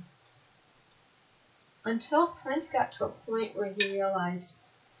 90s. Until Prince got to a point where he realized,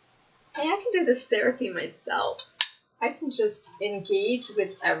 hey, I can do this therapy myself. I can just engage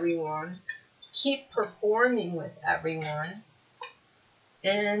with everyone, keep performing with everyone,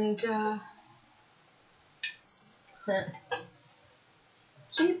 and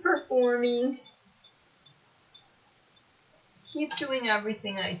keep performing, keep doing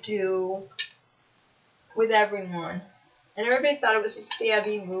everything I do with everyone. And everybody thought it was a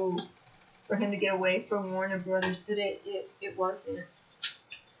savvy move for him to get away from Warner Brothers, but it wasn't.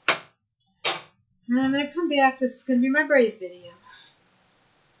 And I'm going to come back. This is going to be my brave video.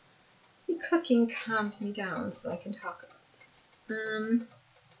 See, cooking calmed me down so I can talk about this.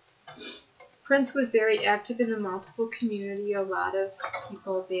 Prince was very active in the multiple community. A lot of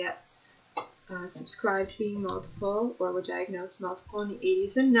people that subscribed to being multiple or were diagnosed multiple in the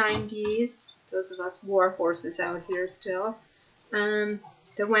 80s and 90s. Those of us war horses out here still.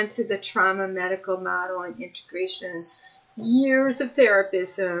 That went through the trauma medical model and integration. Years of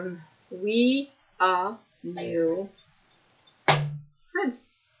therapism. We all knew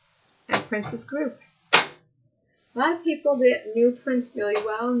Prince and Prince's group. A lot of people that knew Prince really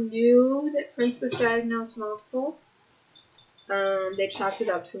well knew that Prince was diagnosed multiple. They chalked it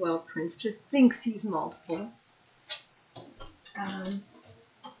up to, well, Prince just thinks he's multiple.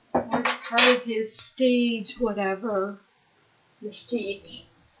 Or part of his stage, whatever, mystique.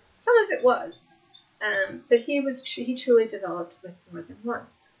 Some of it was. But he truly developed with more than one.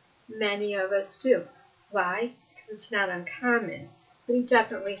 Many of us do. Why? Because it's not uncommon. But he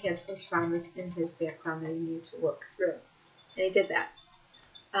definitely had some traumas in his background that he needed to work through. And he did that.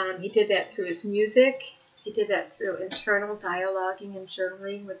 He did that through his music. He did that through internal dialoguing and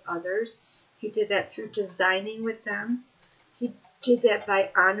journaling with others. He did that through designing with them. He did that by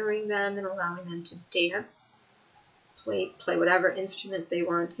honoring them and allowing them to dance, play whatever instrument they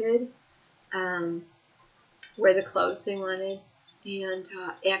wanted, wear the clothes they wanted, and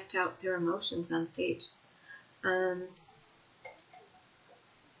act out their emotions on stage.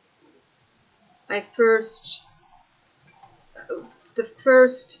 The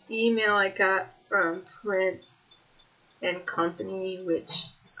first email I got from Prince and Company, which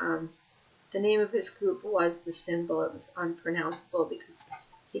the name of his group was the SYBIL. It was unpronounceable because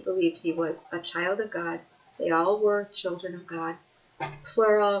he believed he was a child of God. They all were children of God,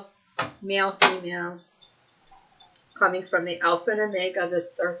 plural, male, female, coming from the Alpha and Omega, the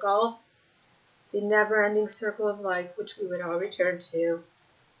circle, the never-ending circle of life, which we would all return to,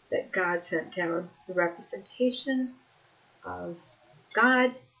 that God sent down, the representation of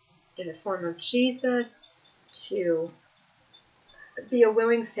God in the form of Jesus to be a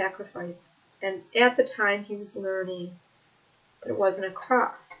willing sacrifice. And at the time he was learning that it wasn't a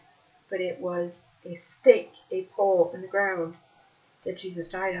cross, but it was a stake, a pole in the ground that Jesus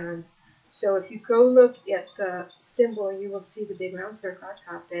died on. So if you go look at the symbol, you will see the big round circle on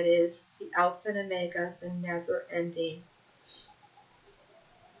top. That is the Alpha and Omega, the never-ending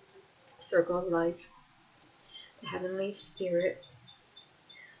circle of life. The heavenly spirit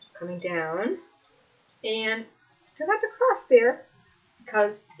coming down. And still got the cross there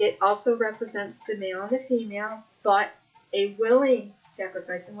because it also represents the male and the female, but a willing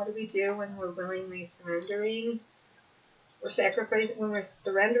sacrifice. And what do we do when we're willingly surrendering? We're sacrificing. When we're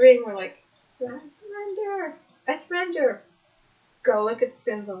surrendering, we're like, I surrender. I surrender. Go look at the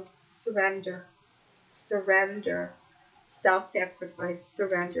symbol. Surrender. Surrender. Self-sacrifice.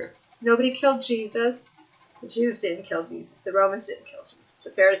 Surrender. Nobody killed Jesus. The Jews didn't kill Jesus. The Romans didn't kill Jesus.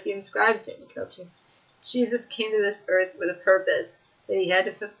 The Pharisees and scribes didn't kill Jesus. Jesus came to this earth with a purpose that he had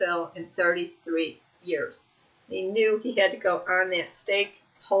to fulfill in 33 years. He knew he had to go on that stake,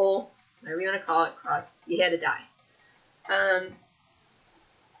 pole, whatever you want to call it, cross. He had to die.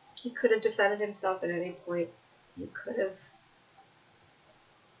 He could have defended himself at any point. He could have.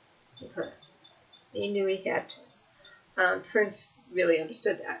 He knew he had to. Prince really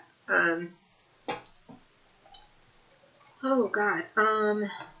understood that. Oh, God.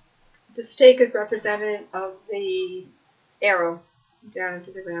 The stake is representative of the arrow down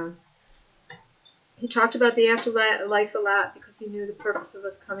into the ground. He talked about the afterlife a lot because he knew the purpose of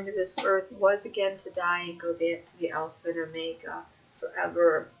us coming to this earth was again to die and go back to the Alpha and Omega,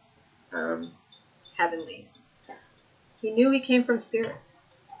 forever heavenlies. He knew he came from spirit.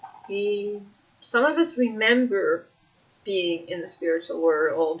 Some of us remember being in the spiritual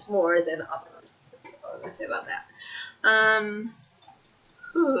world more than others. what was I say about that?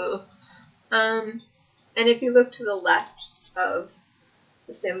 And if you look to the left of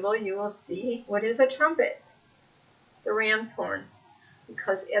the symbol, you will see what is a trumpet, the ram's horn.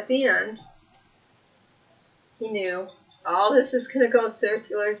 Because at the end, he knew all this is going to go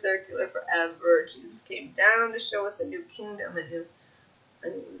circular, circular forever. Jesus came down to show us a new kingdom, a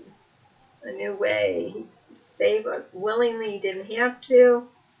new way. He saved us willingly. He didn't have to.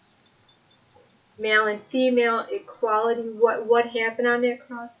 Male and female equality. What happened on that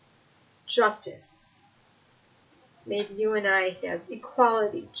cross? Justice. Made you and I have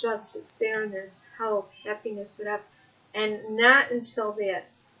equality, justice, fairness, health, happiness, whatever. And not until that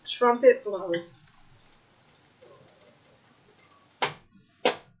trumpet blows,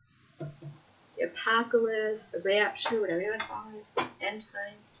 the apocalypse, the rapture, whatever you want to call it, end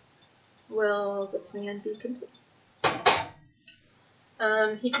time, will the plan be complete.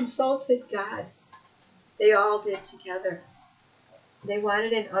 He consulted God. They all did together. They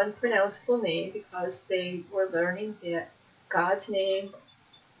wanted an unpronounceable name because they were learning that God's name,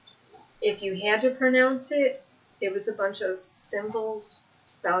 if you had to pronounce it, it was a bunch of symbols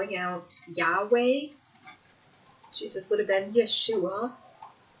spelling out Yahweh. Jesus would have been Yeshua.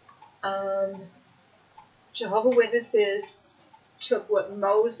 Jehovah Witnesses took what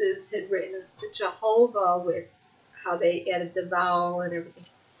Moses had written, the Jehovah, with how they added the vowel and everything,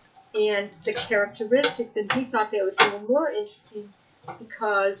 and the characteristics, and he thought that was even more interesting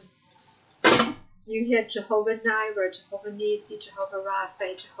because you had Jehovah Nireh, Jehovah Nisi, Jehovah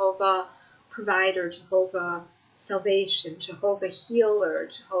Rapha, Jehovah Provider, Jehovah Salvation, Jehovah Healer,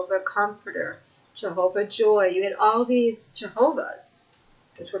 Jehovah Comforter, Jehovah Joy. You had all these Jehovahs,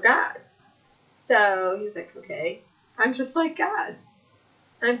 which were God. So he was like, okay, I'm just like God.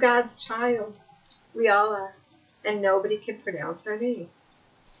 I'm God's child. We all are. And nobody can pronounce our name.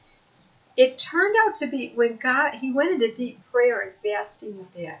 It turned out to be when God, he went into deep prayer and fasting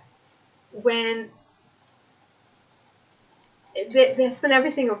with that. That's when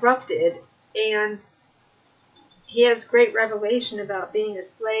everything erupted, and he had this great revelation about being a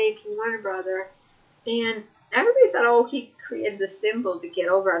slave to Warner Brother, and everybody thought, oh, he created the symbol to get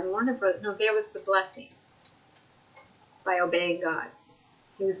over on Warner Brother. No, that was the blessing. By obeying God,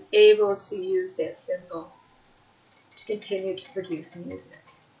 he was able to use that symbol to continue to produce music.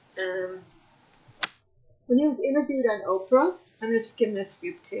 When he was interviewed on Oprah, I'm going to skim this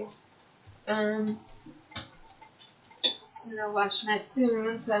soup too. I'm going to wash my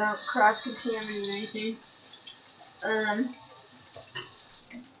spoon so I don't cross-contaminate anything.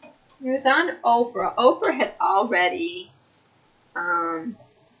 He was on Oprah. Oprah had already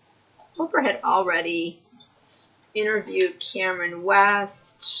interviewed Cameron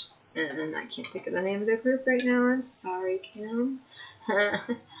West, and I can't think of the name of the group right now. I'm sorry, Cam.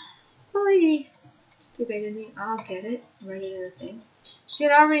 Well, stupid me. I'll get it. Write it in a thing. She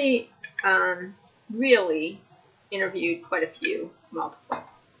had already really interviewed quite a few multiple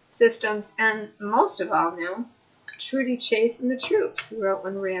systems, and most of all now, Trudy Chase and the Troops, who wrote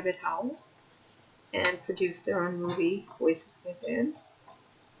When Rabbit Howls and produced their own movie, Voices Within,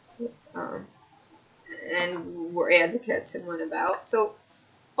 and were advocates and went about. So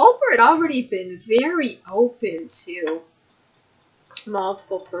Oprah had already been very open to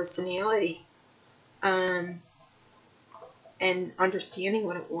multiple personality and understanding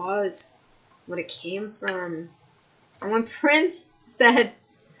what it was, what it came from. And when Prince said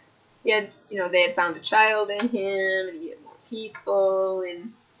he had, they had found a child in him and he had more people,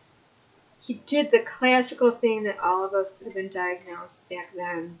 and he did the classical thing that all of us that have been diagnosed back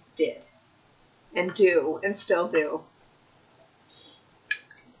then did and do and still do.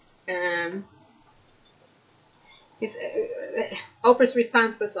 Oprah's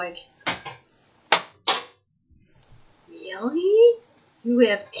response was like, really? You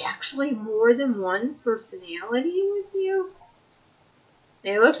have actually more than one personality with you?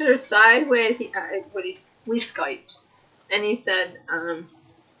 And he looked at her sideways. We Skyped. And he said,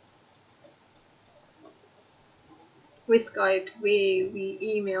 we Skyped. We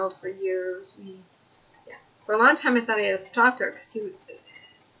emailed for years. For a long time I thought I had a stalker, because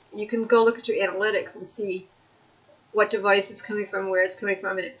you can go look at your analytics and see what device it's coming from, where it's coming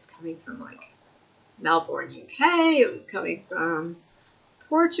from, and it was coming from like Melbourne, UK, it was coming from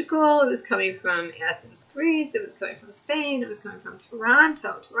Portugal, it was coming from Athens, Greece, it was coming from Spain, it was coming from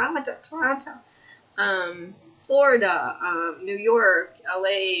Toronto, Florida, New York,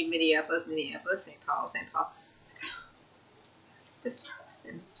 LA, Minneapolis, St. Paul. It's like, oh, what is this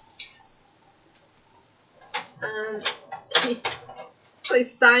person? He actually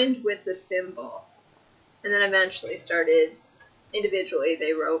signed with the symbol, and then eventually started individually.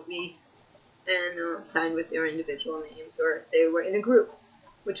 They wrote me and sign with their individual names, or if they were in a group,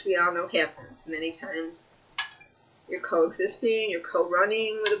 which we all know happens many times. You're coexisting, you're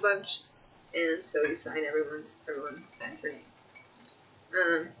co-running with a bunch, and so you sign everyone signs their name.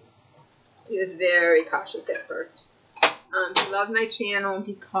 He was very cautious at first. He loved my channel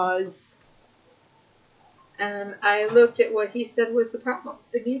because I looked at what he said was the problem,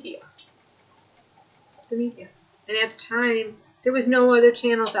 the media. The media. And at the time, there was no other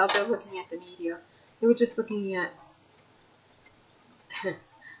channels out there looking at the media. They were just looking at...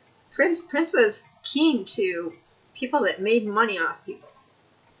 Prince was keen to people that made money off people.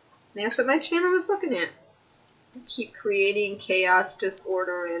 And that's what my channel was looking at. Keep creating chaos,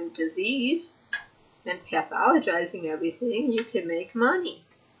 disorder, and disease, and pathologizing everything. You can make money.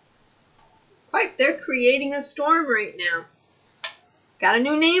 Quite, they're creating a storm right now. Got a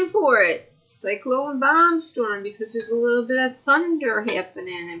new name for it. Cyclone Bomb Storm, because there's a little bit of thunder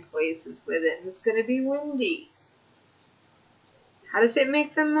happening in places with it, and it's going to be windy. How does it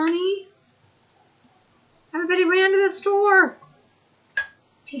make them money? Everybody ran to the store.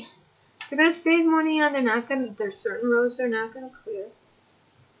 They're going to save money on, there's certain roads they're not going to clear,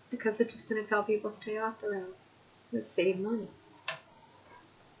 because they're just going to tell people stay off the roads. They'll save money.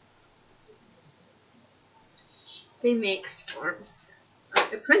 They make storms.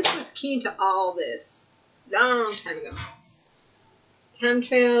 The Prince was keen to all this long time ago.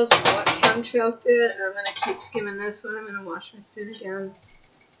 Chemtrails, what chemtrails did. I'm going to keep skimming this one. I'm going to wash my spoon again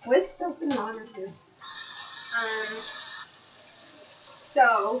with soap and water too.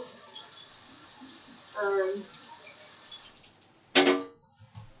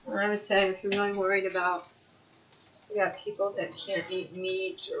 I would say if you're really worried about, you got people that can't eat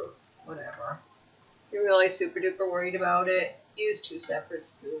meat or whatever, if you're really super duper worried about it, use 2 separate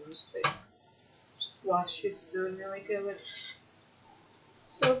spoons, but just wash your spoon really good with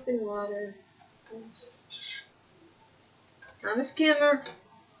soap and water. I'm a skimmer.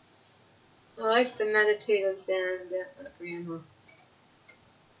 I like the meditative zen that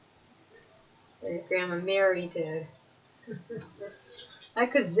my grandma Mary did. I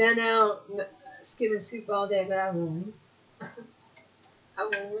could zen out skimming soup all day, but I won't. I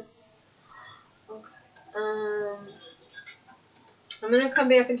won't. Okay. I'm going to come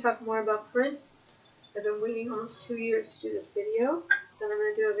back and talk more about Prince. I've been waiting almost 2 years to do this video. Then I'm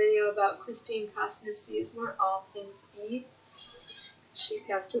going to do a video about Christine Costner-Sizemore, All Things Eve. She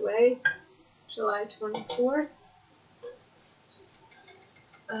passed away July 24th,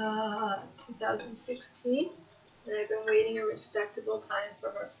 2016. And I've been waiting a respectable time for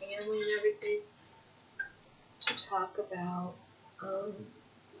her family and everything to talk about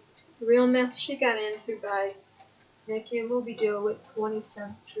the real mess she got into by making a movie deal with 20th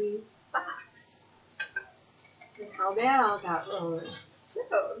Century Fox. And how that all got rolling. So,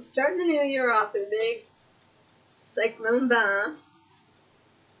 I'm starting the new year off with a big cyclone bomb.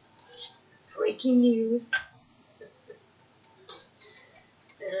 Breaking news.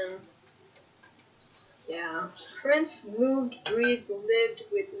 Yeah, Prince moved, breathed, lived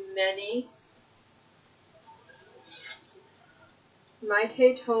with many.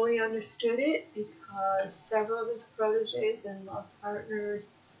 Maite totally understood it because several of his proteges and love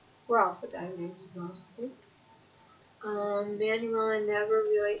partners were also diagnosed with multiple. Manuela never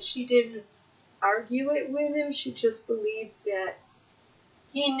really, she didn't argue it with him, she just believed that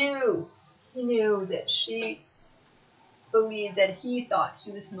he knew that she believed that he thought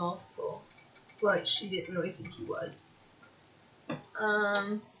he was multiple, but she didn't really think he was.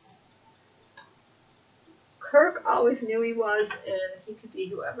 Kirk always knew he was, and he could be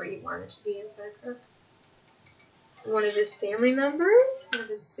whoever he wanted to be in front of Kirk. One of his family members, one of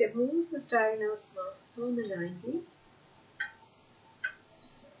his siblings, was diagnosed multiple in the 90s.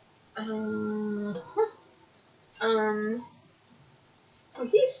 So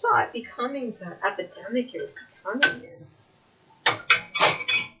he saw it becoming the epidemic it was becoming in.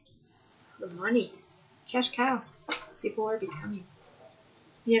 The money. Cash cow. People are becoming.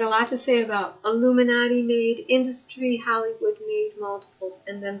 He had a lot to say about Illuminati-made industry, Hollywood-made multiples,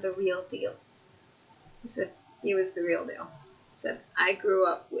 and then the real deal. He said he was the real deal. He said, I grew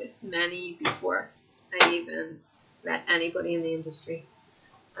up with many before I even met anybody in the industry.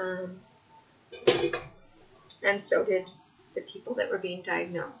 And so did the people that were being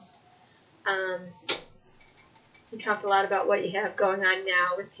diagnosed. He talked a lot about what you have going on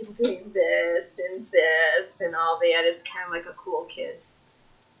now with people doing this and all that. It's kind of like a cool kids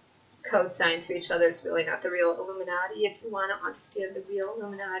code sign to each other. It's really not the real Illuminati. If you want to understand the real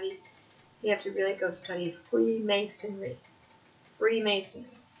Illuminati, you have to really go study Freemasonry.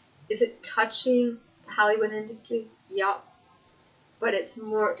 Freemasonry. Is it touching the Hollywood industry? Yup. but it's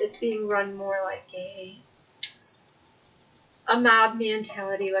being run more like a mob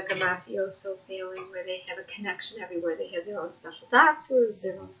mentality, like a mafioso family, where they have a connection everywhere. They have their own special doctors,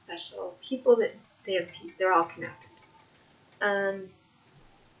 their own special people that they're all connected.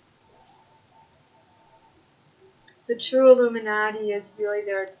 The true Illuminati is really,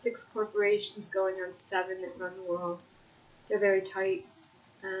 there are 6 corporations going on 7 that run the world. They're very tight.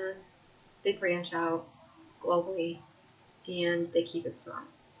 They branch out globally, and they keep it strong.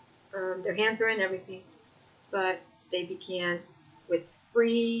 Their hands are in everything, but they began with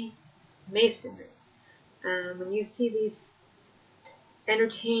Freemasonry. When you see these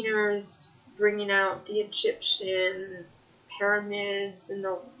entertainers bringing out the Egyptian pyramids and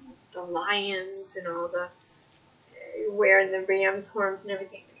the lions and all the wearing the ram's horns and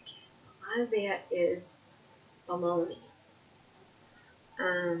everything, a lot of that is baloney.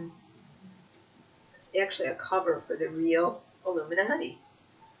 It's actually a cover for the real Illuminati.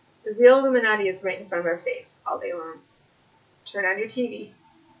 The real Illuminati is right in front of our face all day long. Turn on your TV.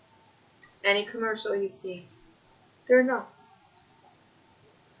 Any commercial you see, they're not.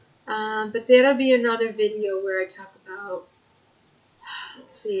 But that'll be another video where I talk about,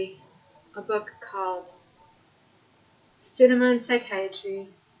 let's see, a book called Cinema and Psychiatry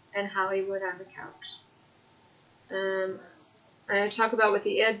and Hollywood on the Couch. I talk about, with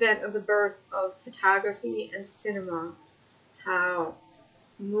the advent of the birth of photography and cinema, how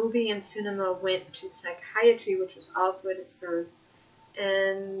movie and cinema went to psychiatry, which was also at its birth,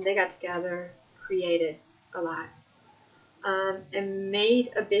 and they got together, created a lot, and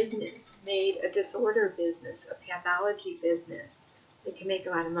made a business, made a disorder business, a pathology business. They can make a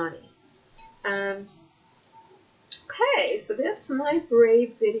lot of money. Okay, so that's my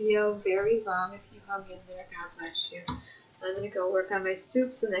brave video, very long. If you hung in there, God bless you. I'm going to go work on my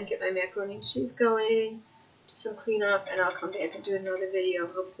soups and then get my macaroni and cheese going, do some cleanup, and I'll come back and do another video,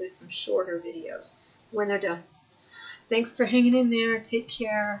 hopefully some shorter videos when they're done. Thanks for hanging in there. Take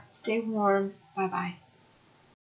care. Stay warm. Bye-bye.